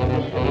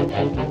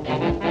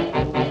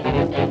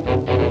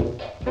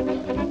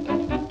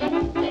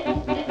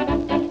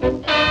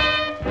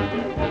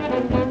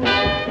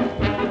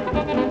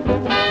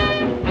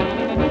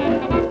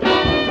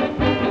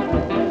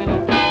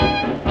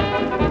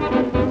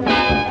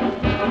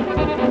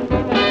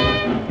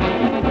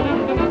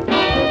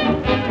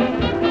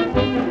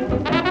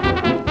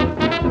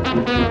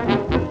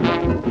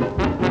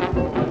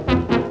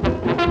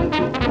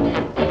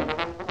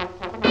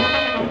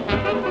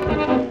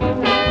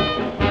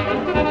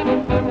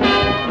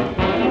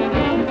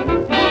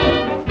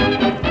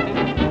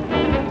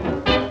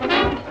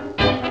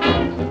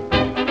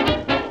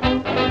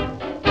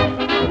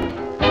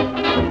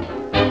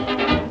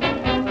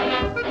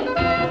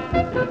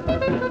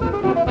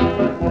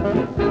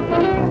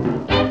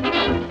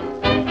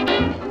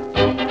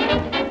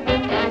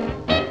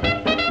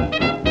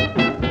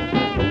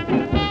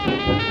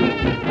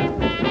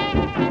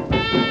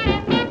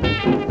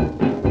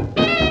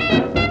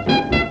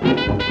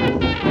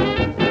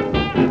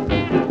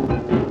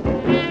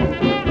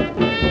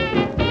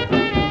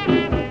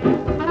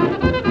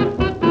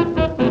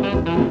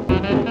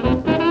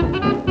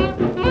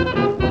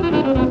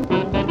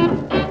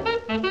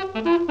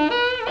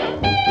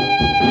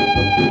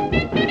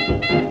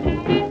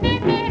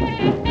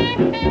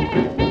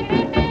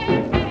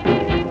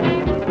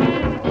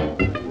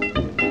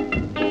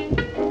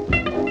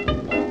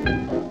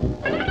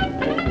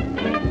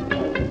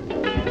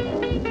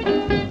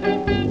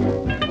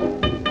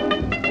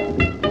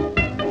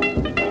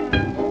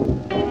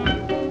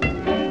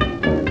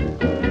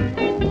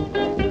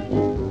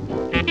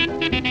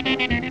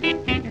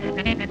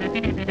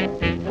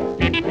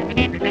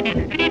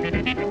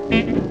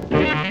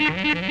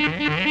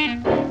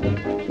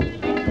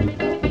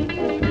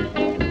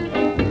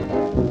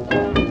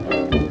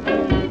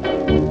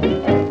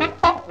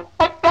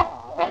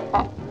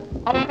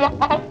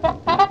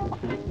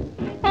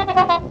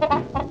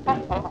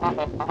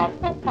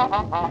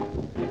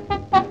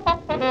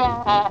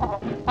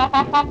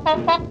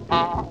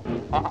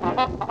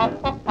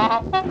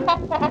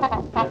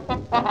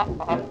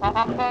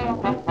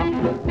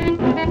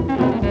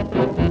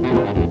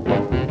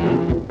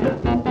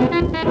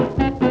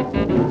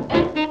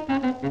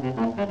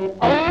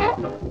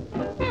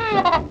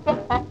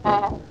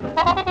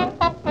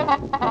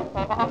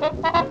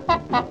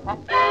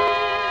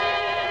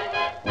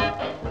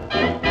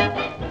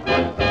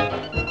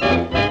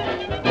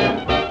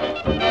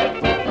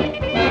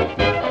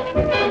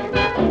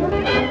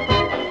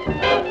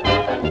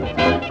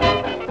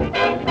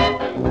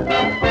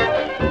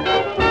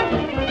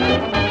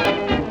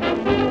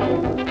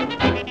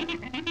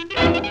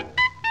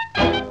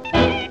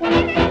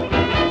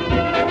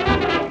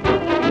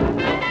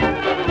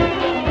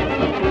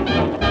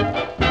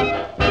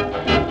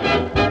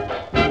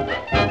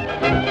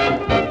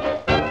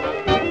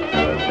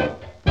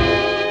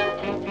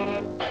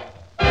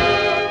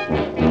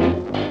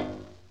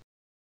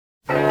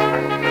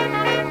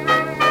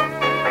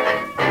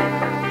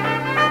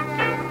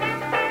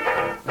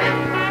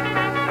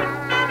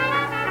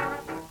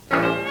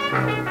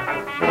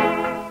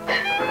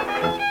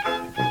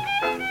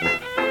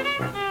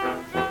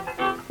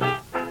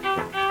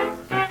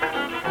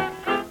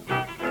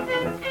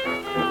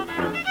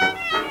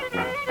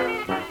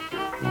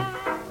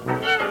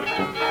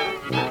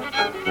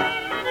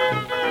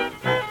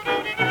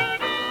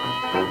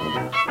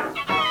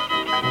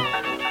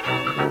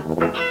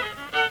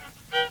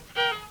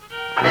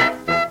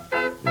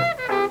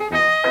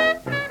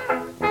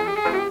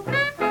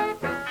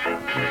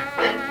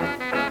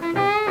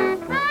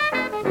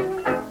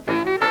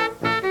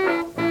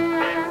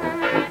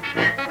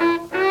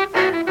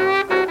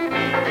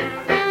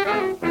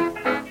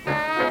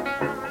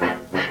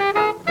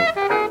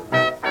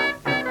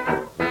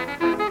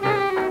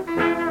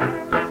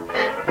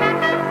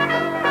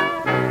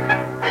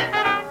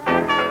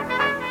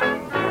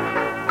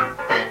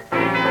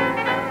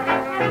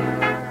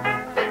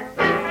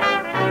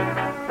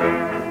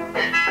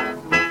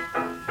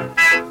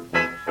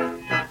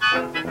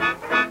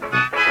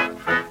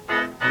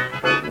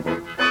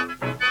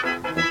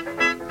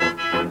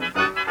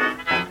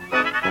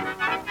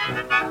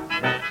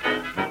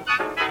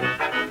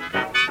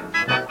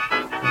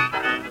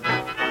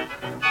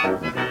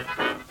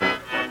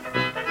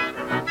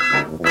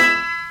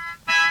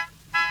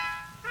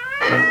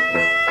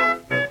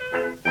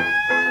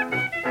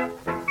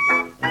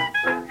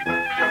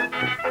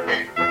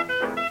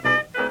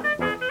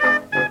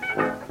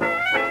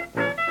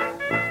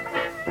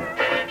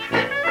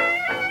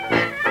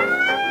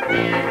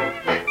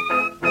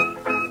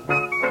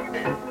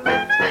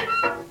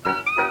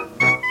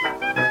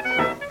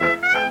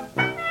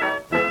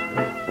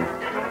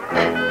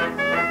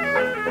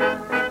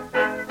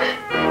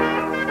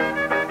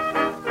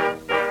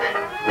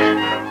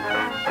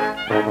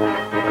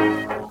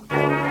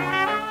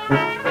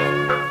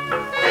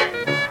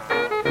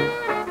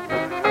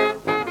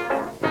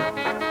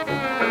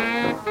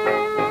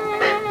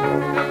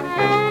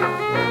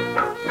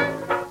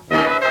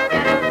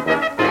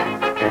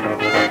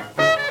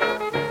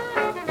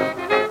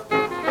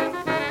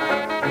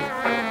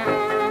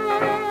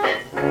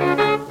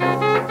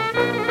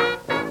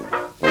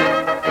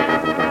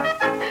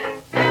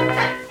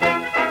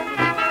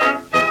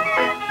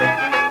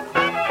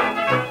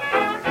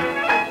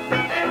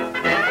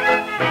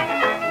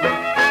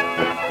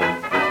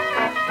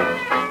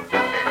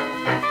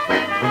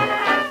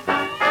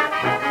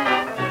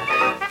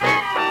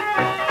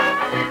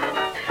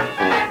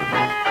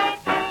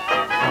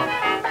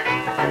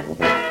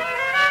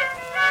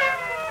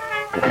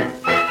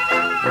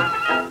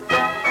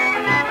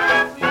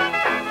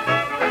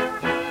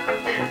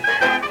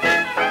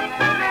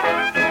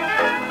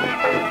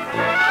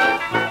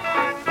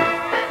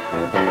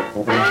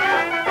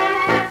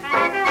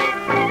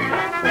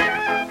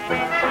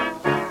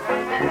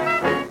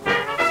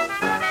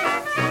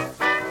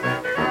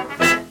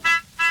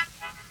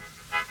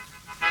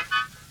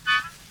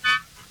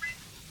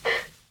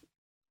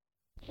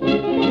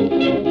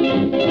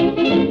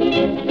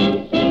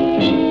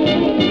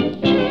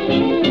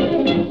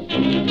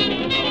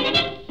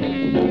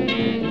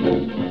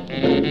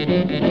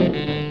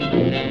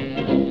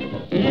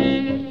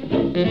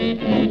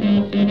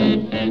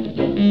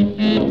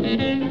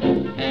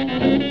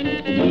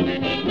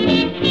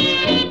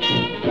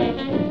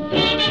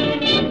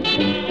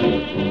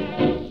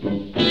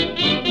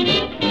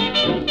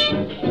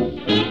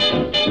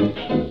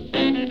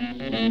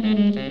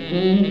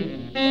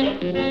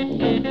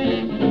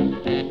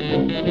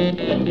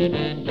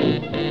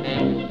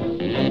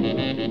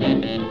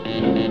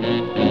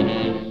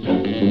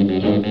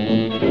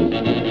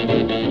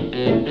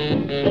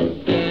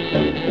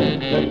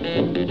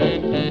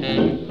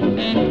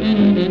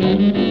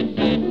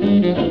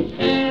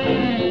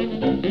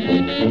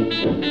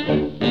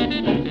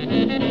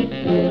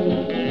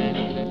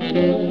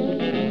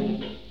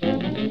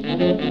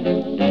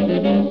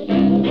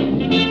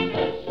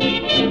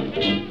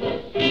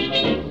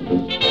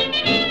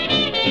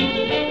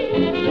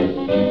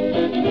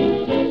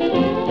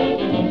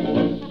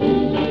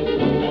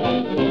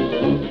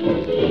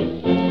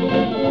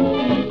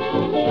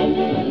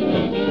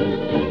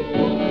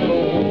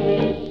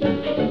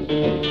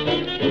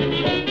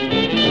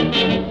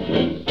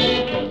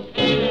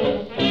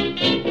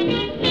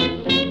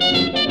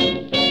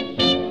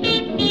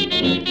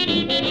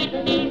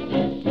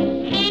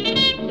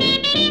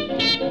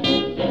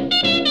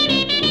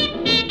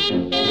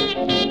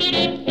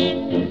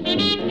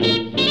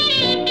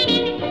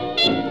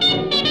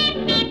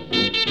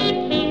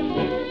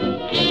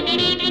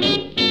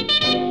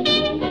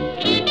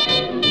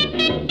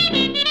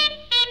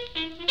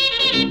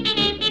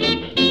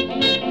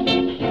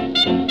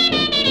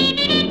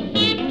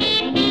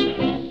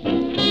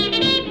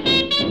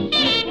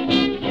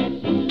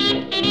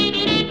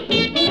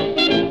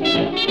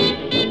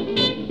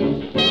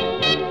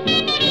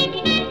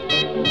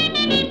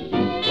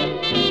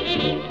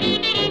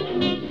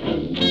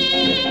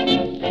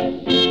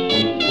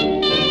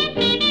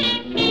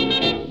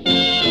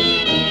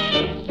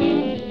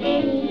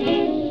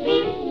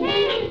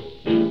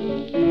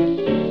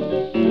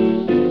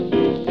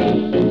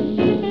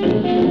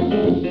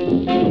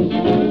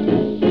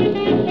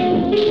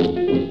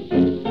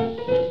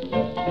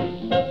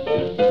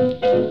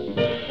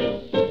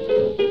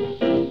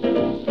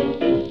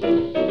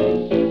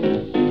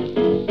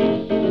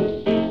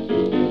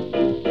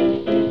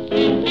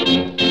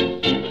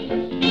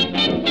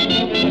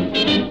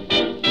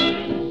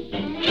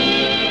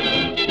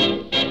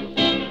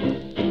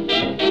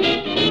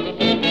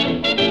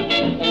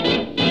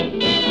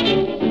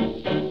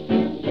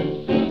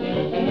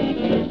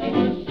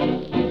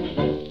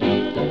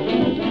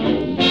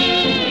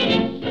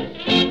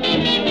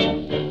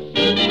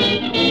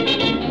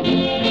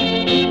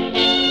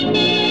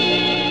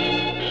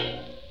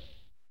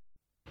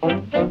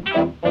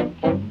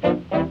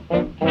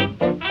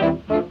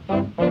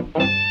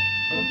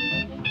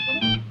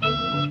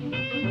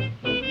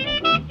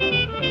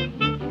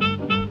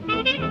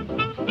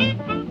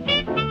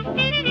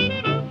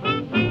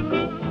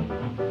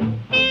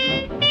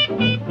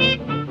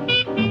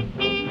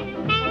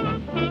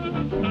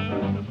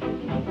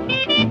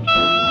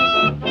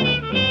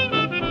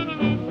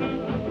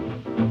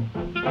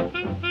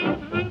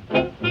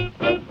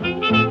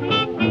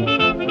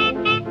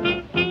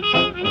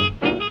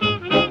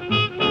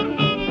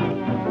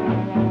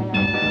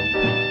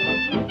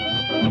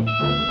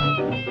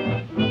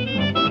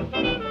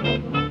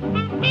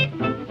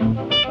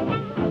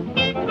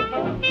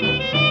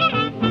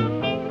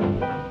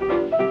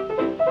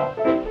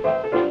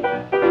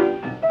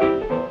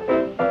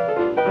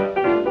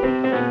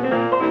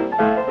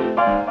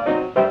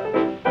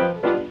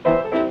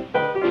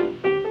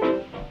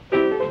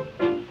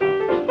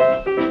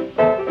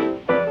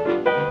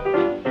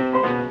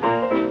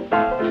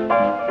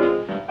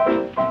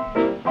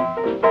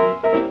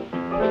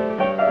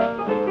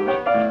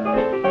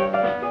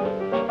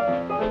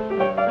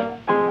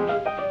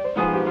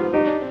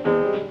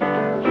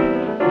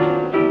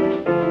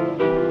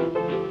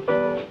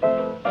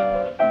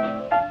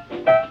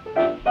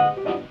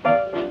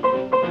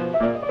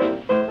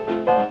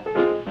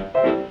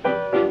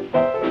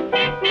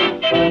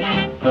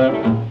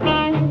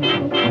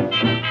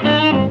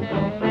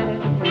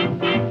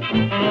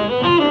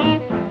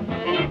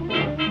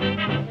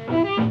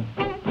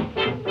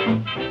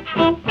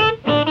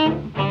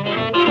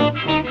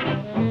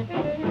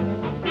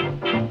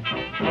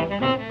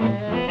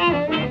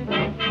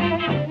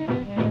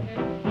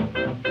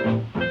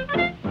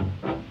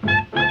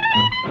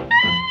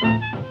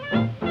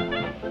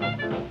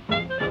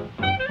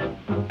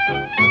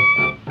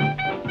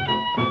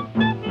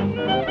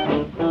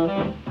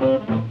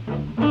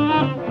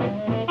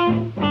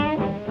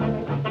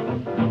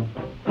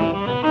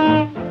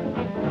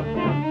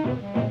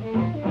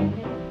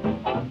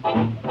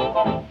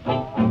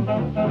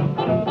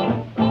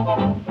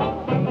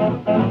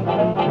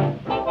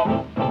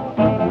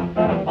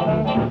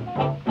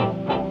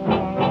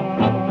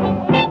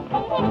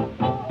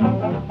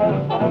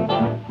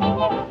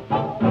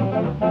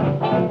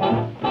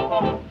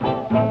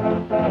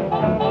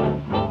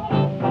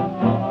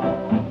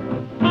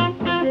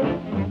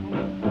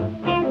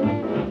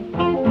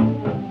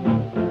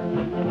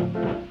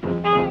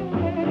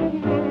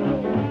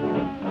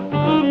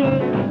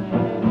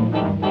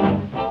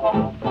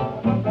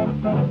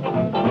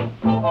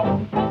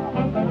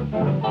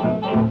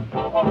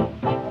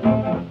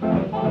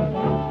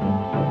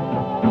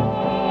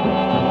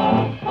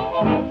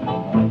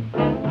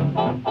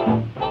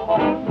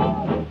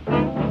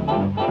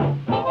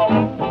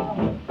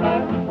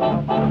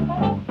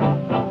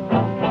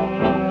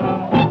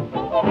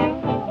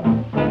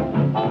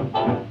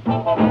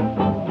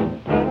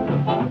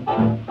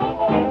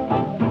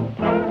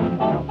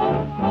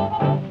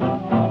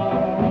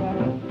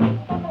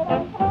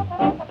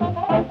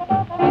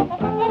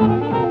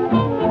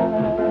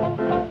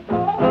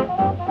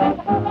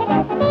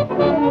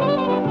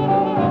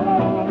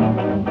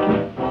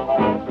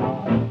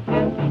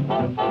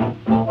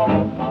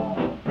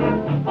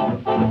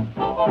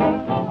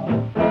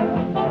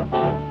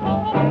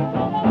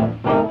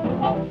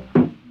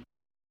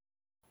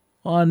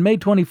 On May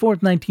 24,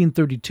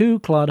 1932,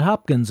 Claude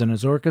Hopkins and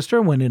his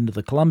orchestra went into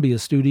the Columbia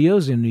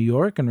Studios in New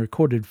York and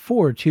recorded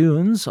 4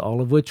 tunes, all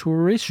of which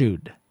were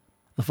issued.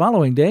 The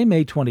following day,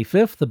 May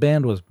 25th, the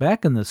band was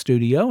back in the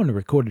studio and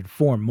recorded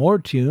 4 more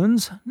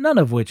tunes, none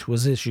of which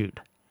was issued.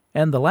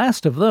 And the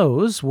last of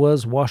those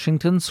was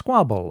Washington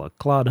Squabble, a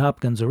Claude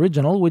Hopkins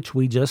original which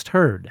we just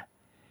heard.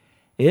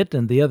 It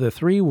and the other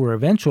 3 were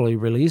eventually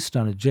released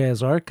on a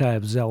Jazz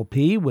Archives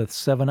LP with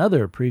 7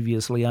 other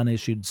previously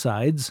unissued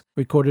sides,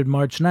 recorded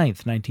March 9,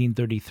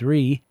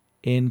 1933,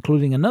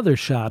 including another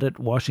shot at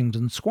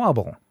Washington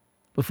Squabble.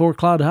 Before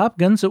Claude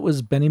Hopkins, it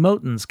was Benny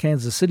Moten's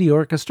Kansas City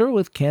Orchestra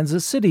with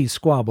Kansas City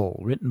Squabble,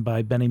 written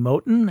by Benny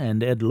Moten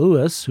and Ed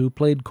Lewis, who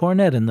played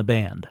cornet in the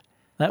band.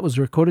 That was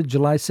recorded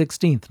July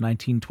 16,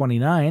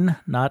 1929,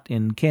 not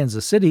in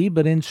Kansas City,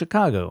 but in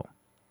Chicago.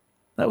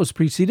 That was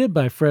preceded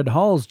by Fred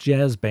Hall's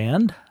Jazz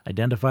Band,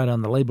 identified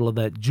on the label of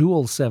that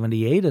Jewel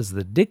 78 as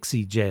the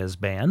Dixie Jazz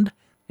Band,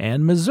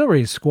 and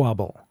Missouri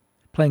Squabble.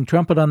 Playing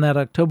trumpet on that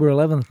October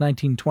 11,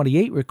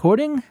 1928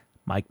 recording,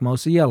 Mike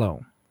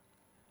Mosiello.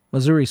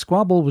 Missouri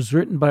Squabble was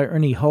written by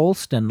Ernie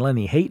Holst and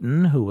Lenny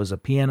Hayton, who was a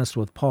pianist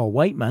with Paul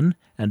Whiteman,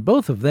 and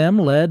both of them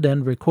led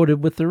and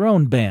recorded with their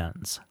own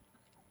bands.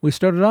 We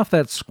started off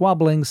that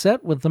squabbling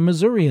set with the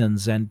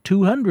Missourians and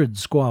 200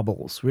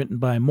 Squabbles, written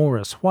by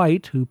Morris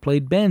White, who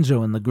played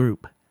banjo in the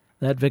group.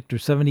 That Victor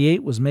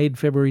 78 was made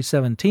February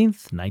 17,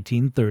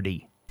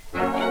 1930.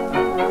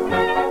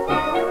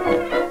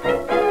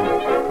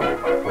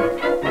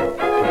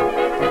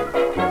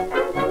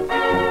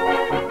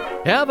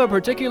 Have a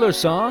particular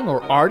song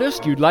or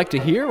artist you'd like to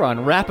hear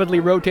on Rapidly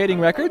Rotating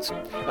Records?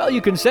 Well, you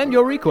can send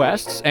your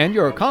requests and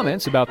your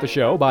comments about the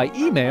show by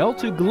email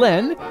to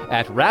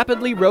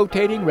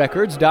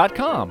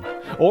glenn@rapidlyrotatingrecords.com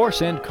or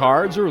send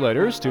cards or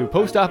letters to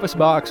Post Office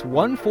Box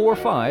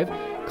 145,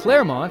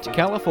 Claremont,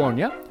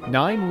 California,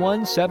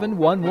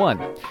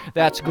 91711.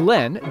 That's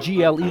Glenn,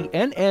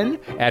 Glenn,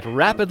 at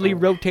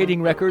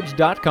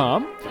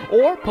rapidlyrotatingrecords.com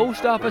or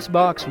Post Office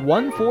Box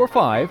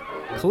 145,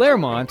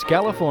 Claremont,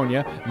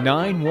 California,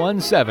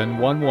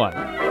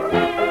 91711.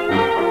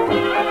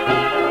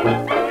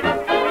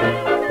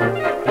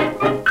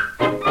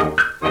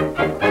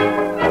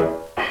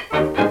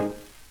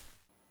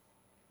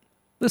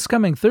 This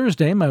coming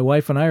Thursday, my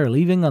wife and I are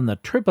leaving on the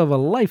trip of a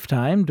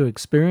lifetime to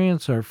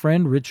experience our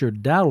friend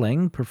Richard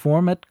Dowling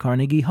perform at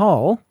Carnegie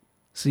Hall,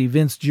 see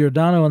Vince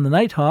Giordano and the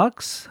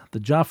Nighthawks, the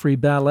Joffrey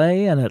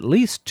Ballet, and at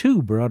least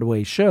 2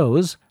 Broadway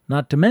shows,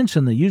 not to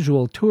mention the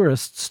usual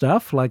tourist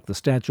stuff like the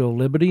Statue of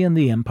Liberty and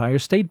the Empire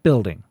State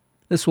Building.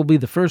 This will be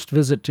the first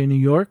visit to New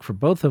York for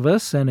both of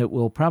us, and it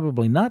will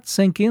probably not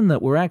sink in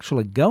that we're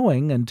actually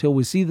going until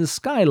we see the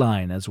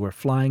skyline as we're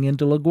flying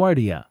into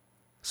LaGuardia.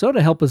 So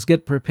to help us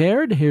get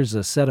prepared, here's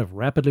a set of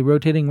rapidly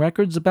rotating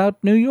records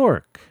about New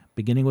York,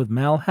 beginning with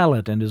Mal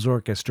Hallett and his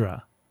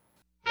orchestra.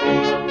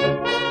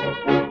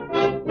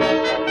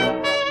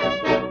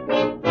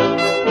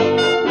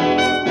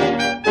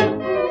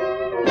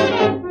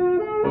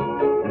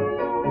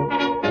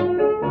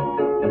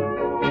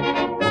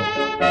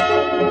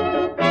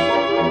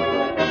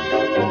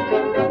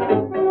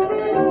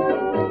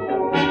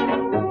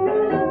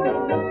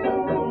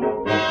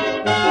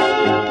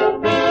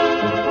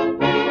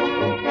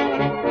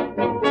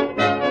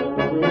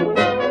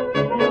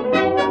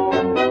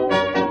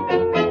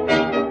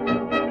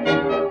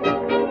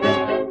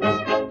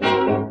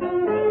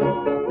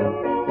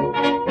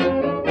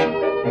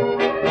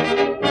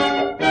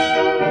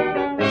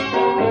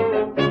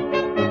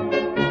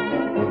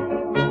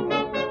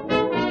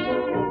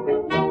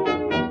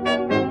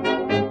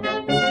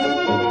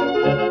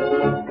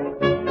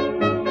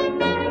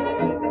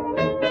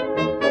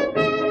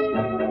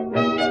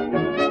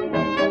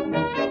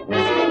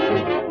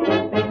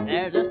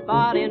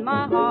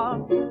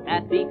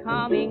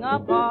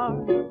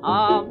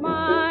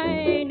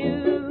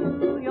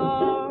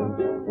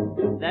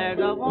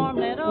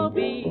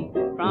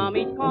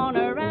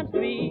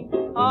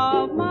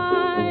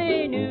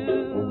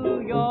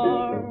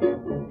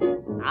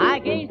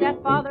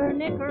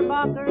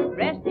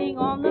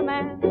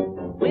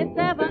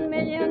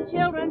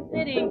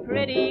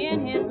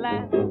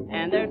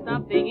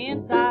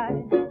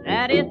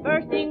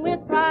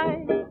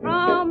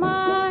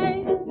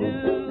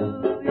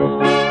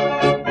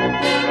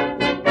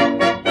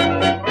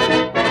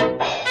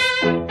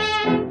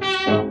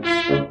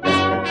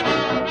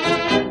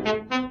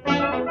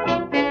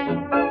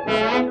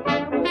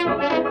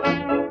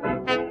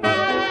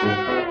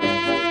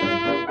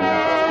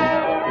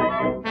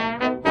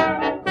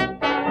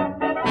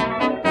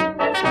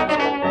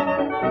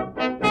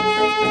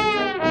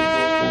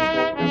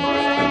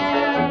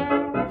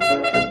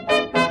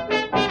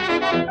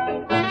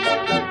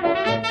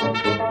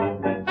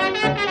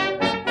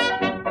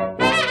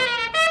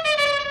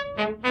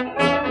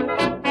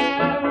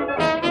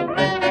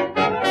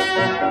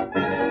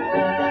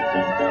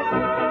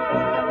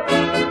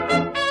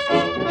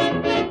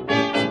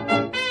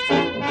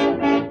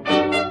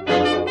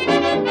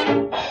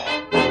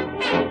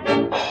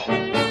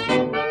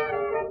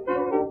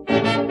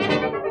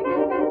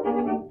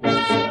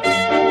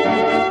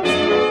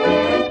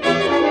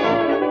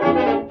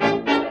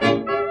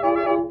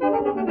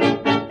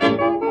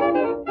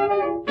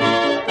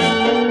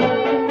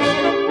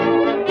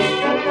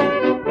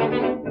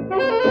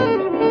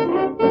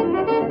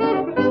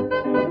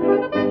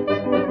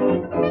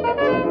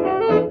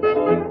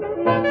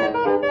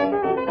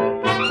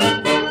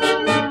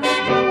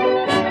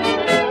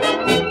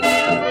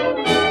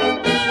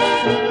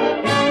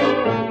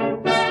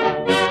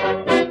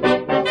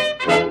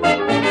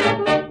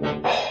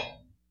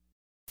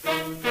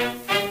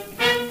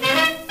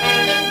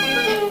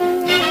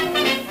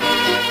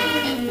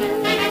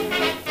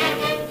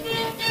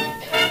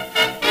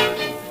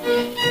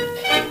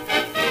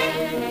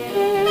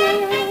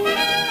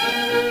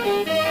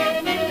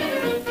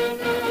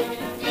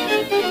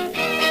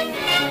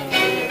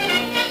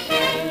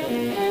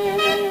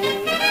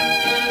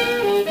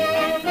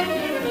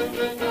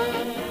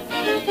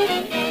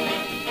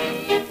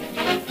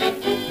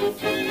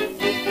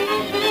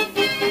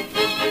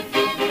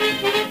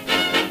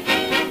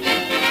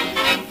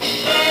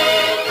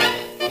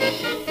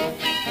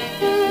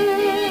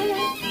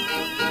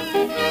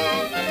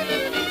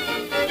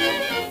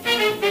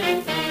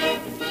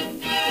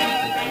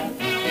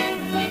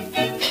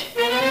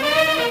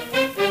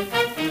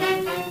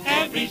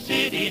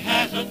 City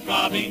has a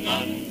throbbing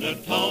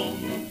undertone,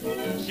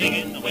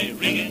 singing away,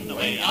 ringing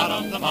away out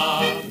of the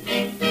mob.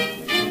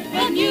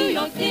 Well, New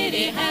York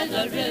City has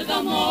a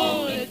rhythm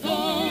all its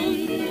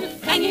own,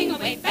 banging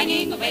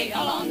away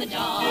all on the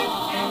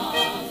job.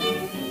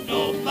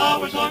 No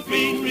flowers or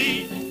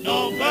greenery,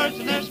 no birds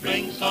in their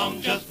spring song,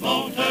 just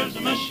motors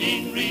and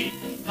machinery,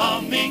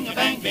 humming a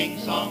bang-bing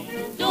song.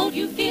 Don't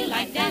you feel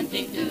like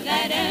dancing to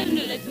that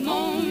endless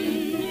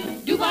moan?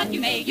 Do what you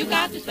may, you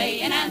got to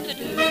sway and answer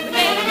to it.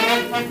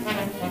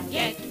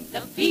 Get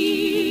the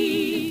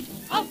beat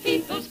of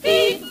people's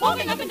feet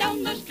walking up and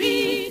down the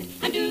street,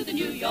 and do the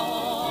New York.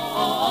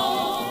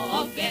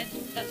 Get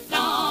the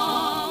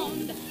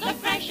sound, the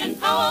crash and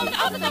pound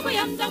of the subway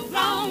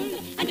underground,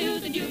 and do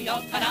the New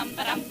York.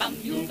 Ba-dum-ba-dum-bum.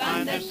 You'll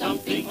find there's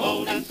something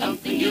old and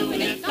something new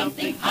in it,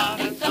 something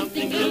hot and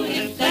something blue in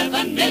it.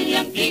 7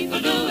 million people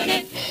doing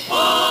it.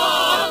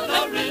 Oh,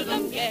 the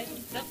rhythm, get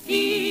the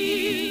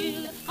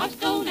feel of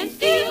stone and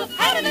steel,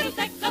 had a little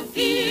sex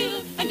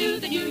appeal, and do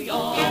the New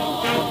York.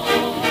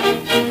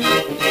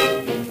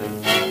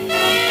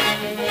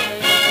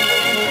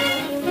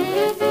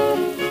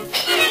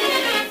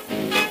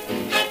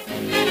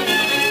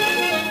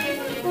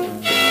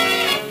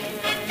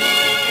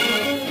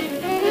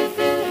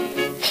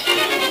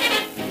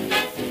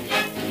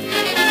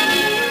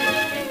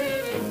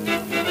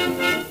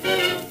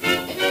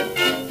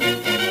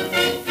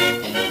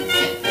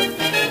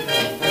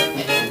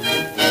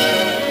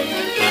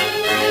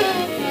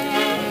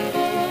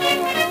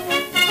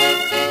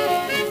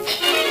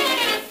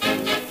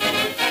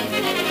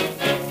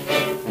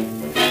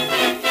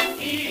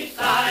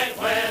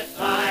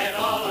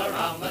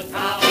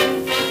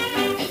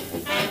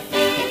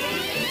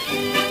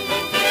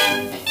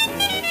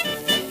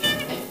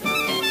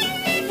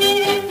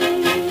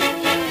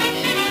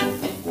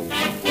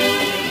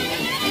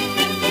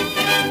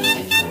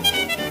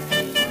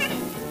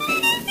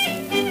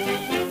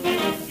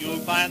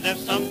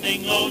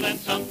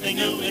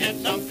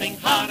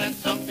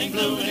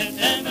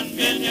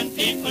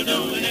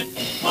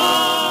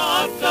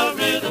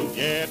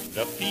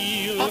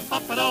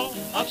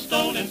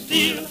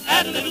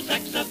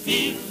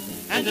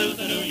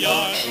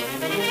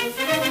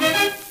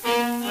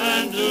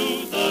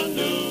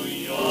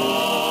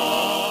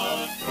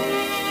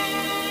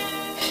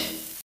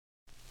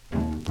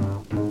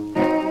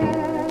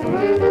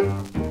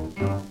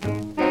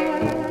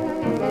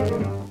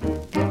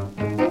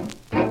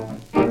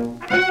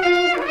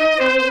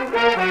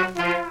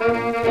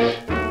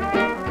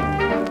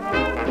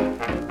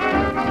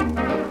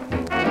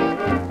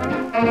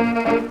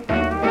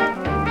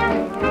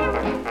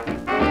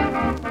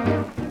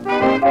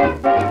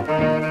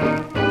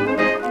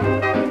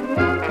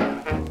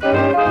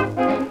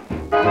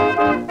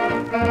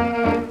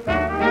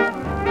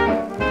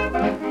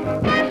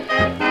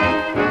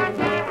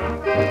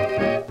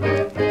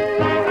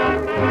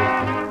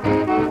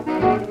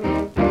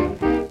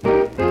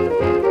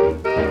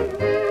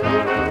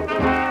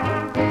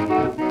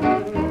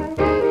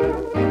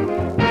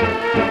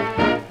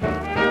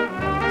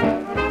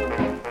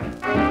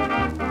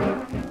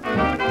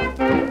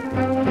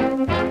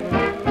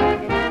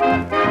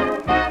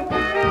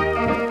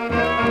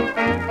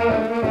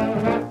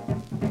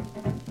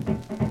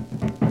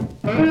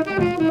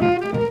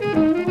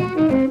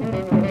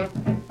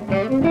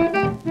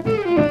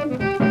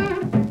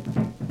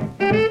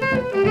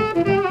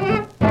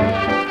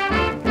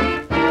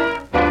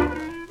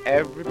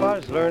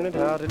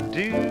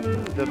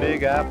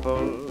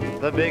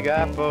 The Big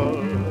Apple,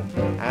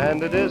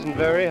 and it isn't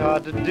very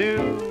hard to do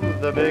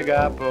the Big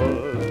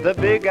Apple, the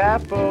Big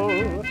Apple.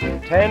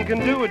 10 can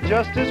do it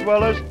just as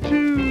well as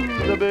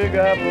 2. The Big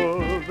Apple,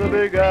 the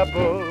Big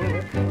Apple.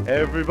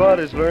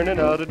 Everybody's learning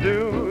how to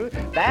do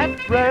that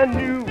brand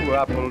new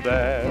apple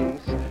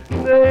dance.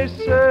 They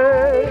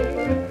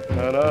say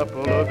an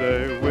apple a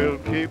day will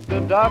keep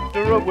the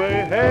doctor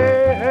away.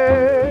 Hey,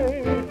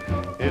 hey,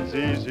 it's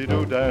easy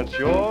to dance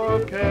your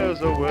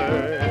cares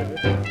away.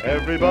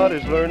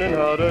 Everybody's learning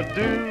how to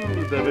do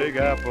the Big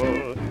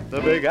Apple,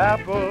 the Big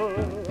Apple.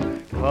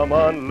 Come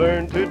on,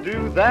 learn to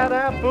do that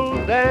apple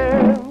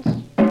dance.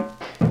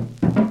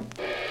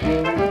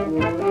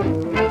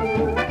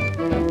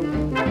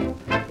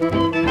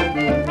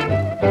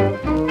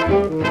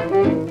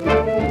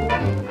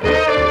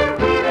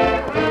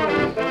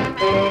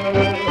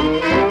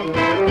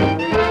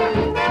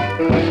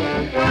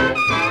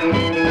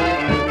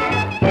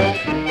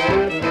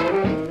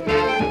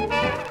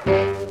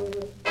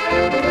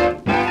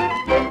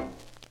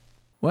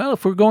 Well,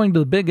 if we're going to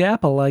the Big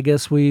Apple, I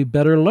guess we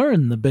better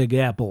learn the Big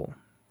Apple.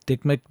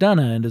 Dick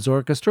McDonough and his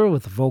orchestra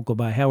with a vocal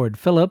by Howard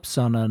Phillips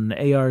on an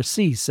ARC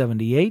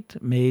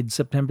 78 made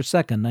September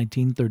 2nd,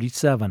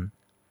 1937.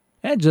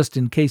 And just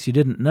in case you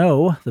didn't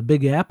know, the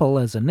Big Apple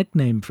as a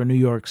nickname for New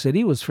York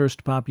City was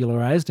first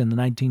popularized in the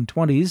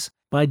 1920s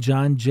by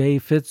John J.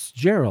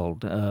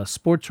 Fitzgerald, a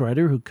sports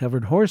writer who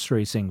covered horse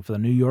racing for the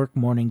New York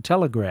Morning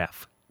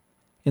Telegraph.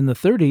 In the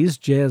 30s,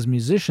 jazz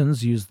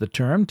musicians used the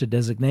term to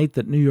designate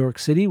that New York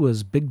City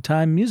was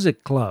big-time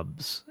music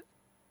clubs.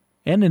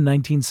 And in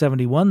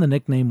 1971, the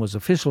nickname was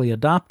officially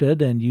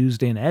adopted and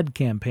used in ad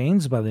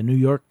campaigns by the New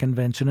York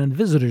Convention and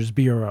Visitors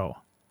Bureau.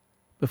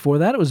 Before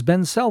that, it was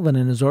Ben Selvin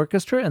and his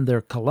orchestra and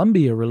their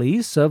Columbia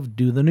release of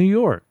Do the New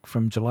York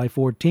from July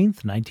 14,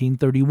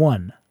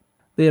 1931.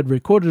 They had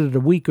recorded it a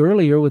week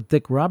earlier with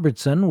Dick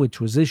Robertson,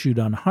 which was issued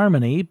on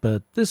Harmony,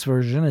 but this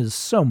version is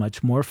so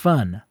much more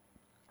fun.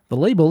 The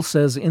label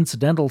says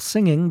incidental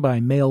singing by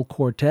male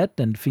quartet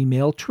and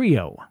female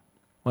trio.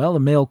 Well, the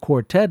male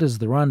quartet is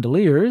the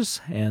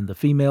Rondeliers, and the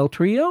female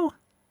trio?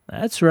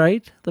 That's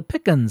right, the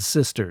Pickens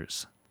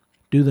Sisters.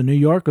 Do the New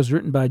York was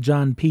written by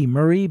John P.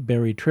 Murray,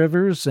 Barry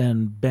Trivers,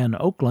 and Ben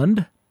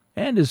Oakland,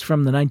 and is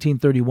from the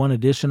 1931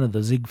 edition of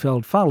the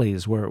Ziegfeld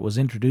Follies, where it was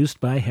introduced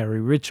by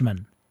Harry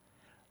Richman.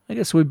 I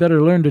guess we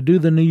better learn to do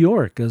the New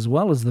York as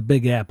well as the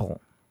Big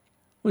Apple.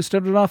 We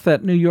started off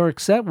that New York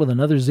set with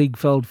another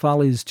Ziegfeld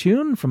Follies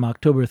tune from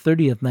October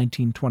 30th,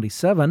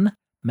 1927,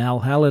 Mal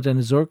Hallett and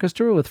his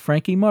orchestra with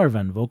Frankie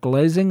Marvin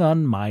vocalizing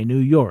on My New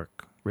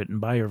York, written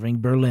by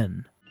Irving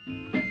Berlin.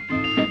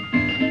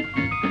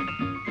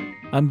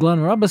 I'm Glenn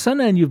Robison,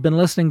 and you've been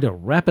listening to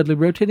Rapidly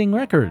Rotating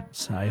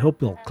Records. I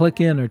hope you'll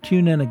click in or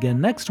tune in again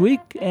next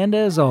week, and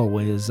as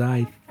always,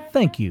 I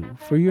thank you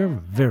for your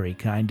very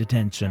kind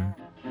attention.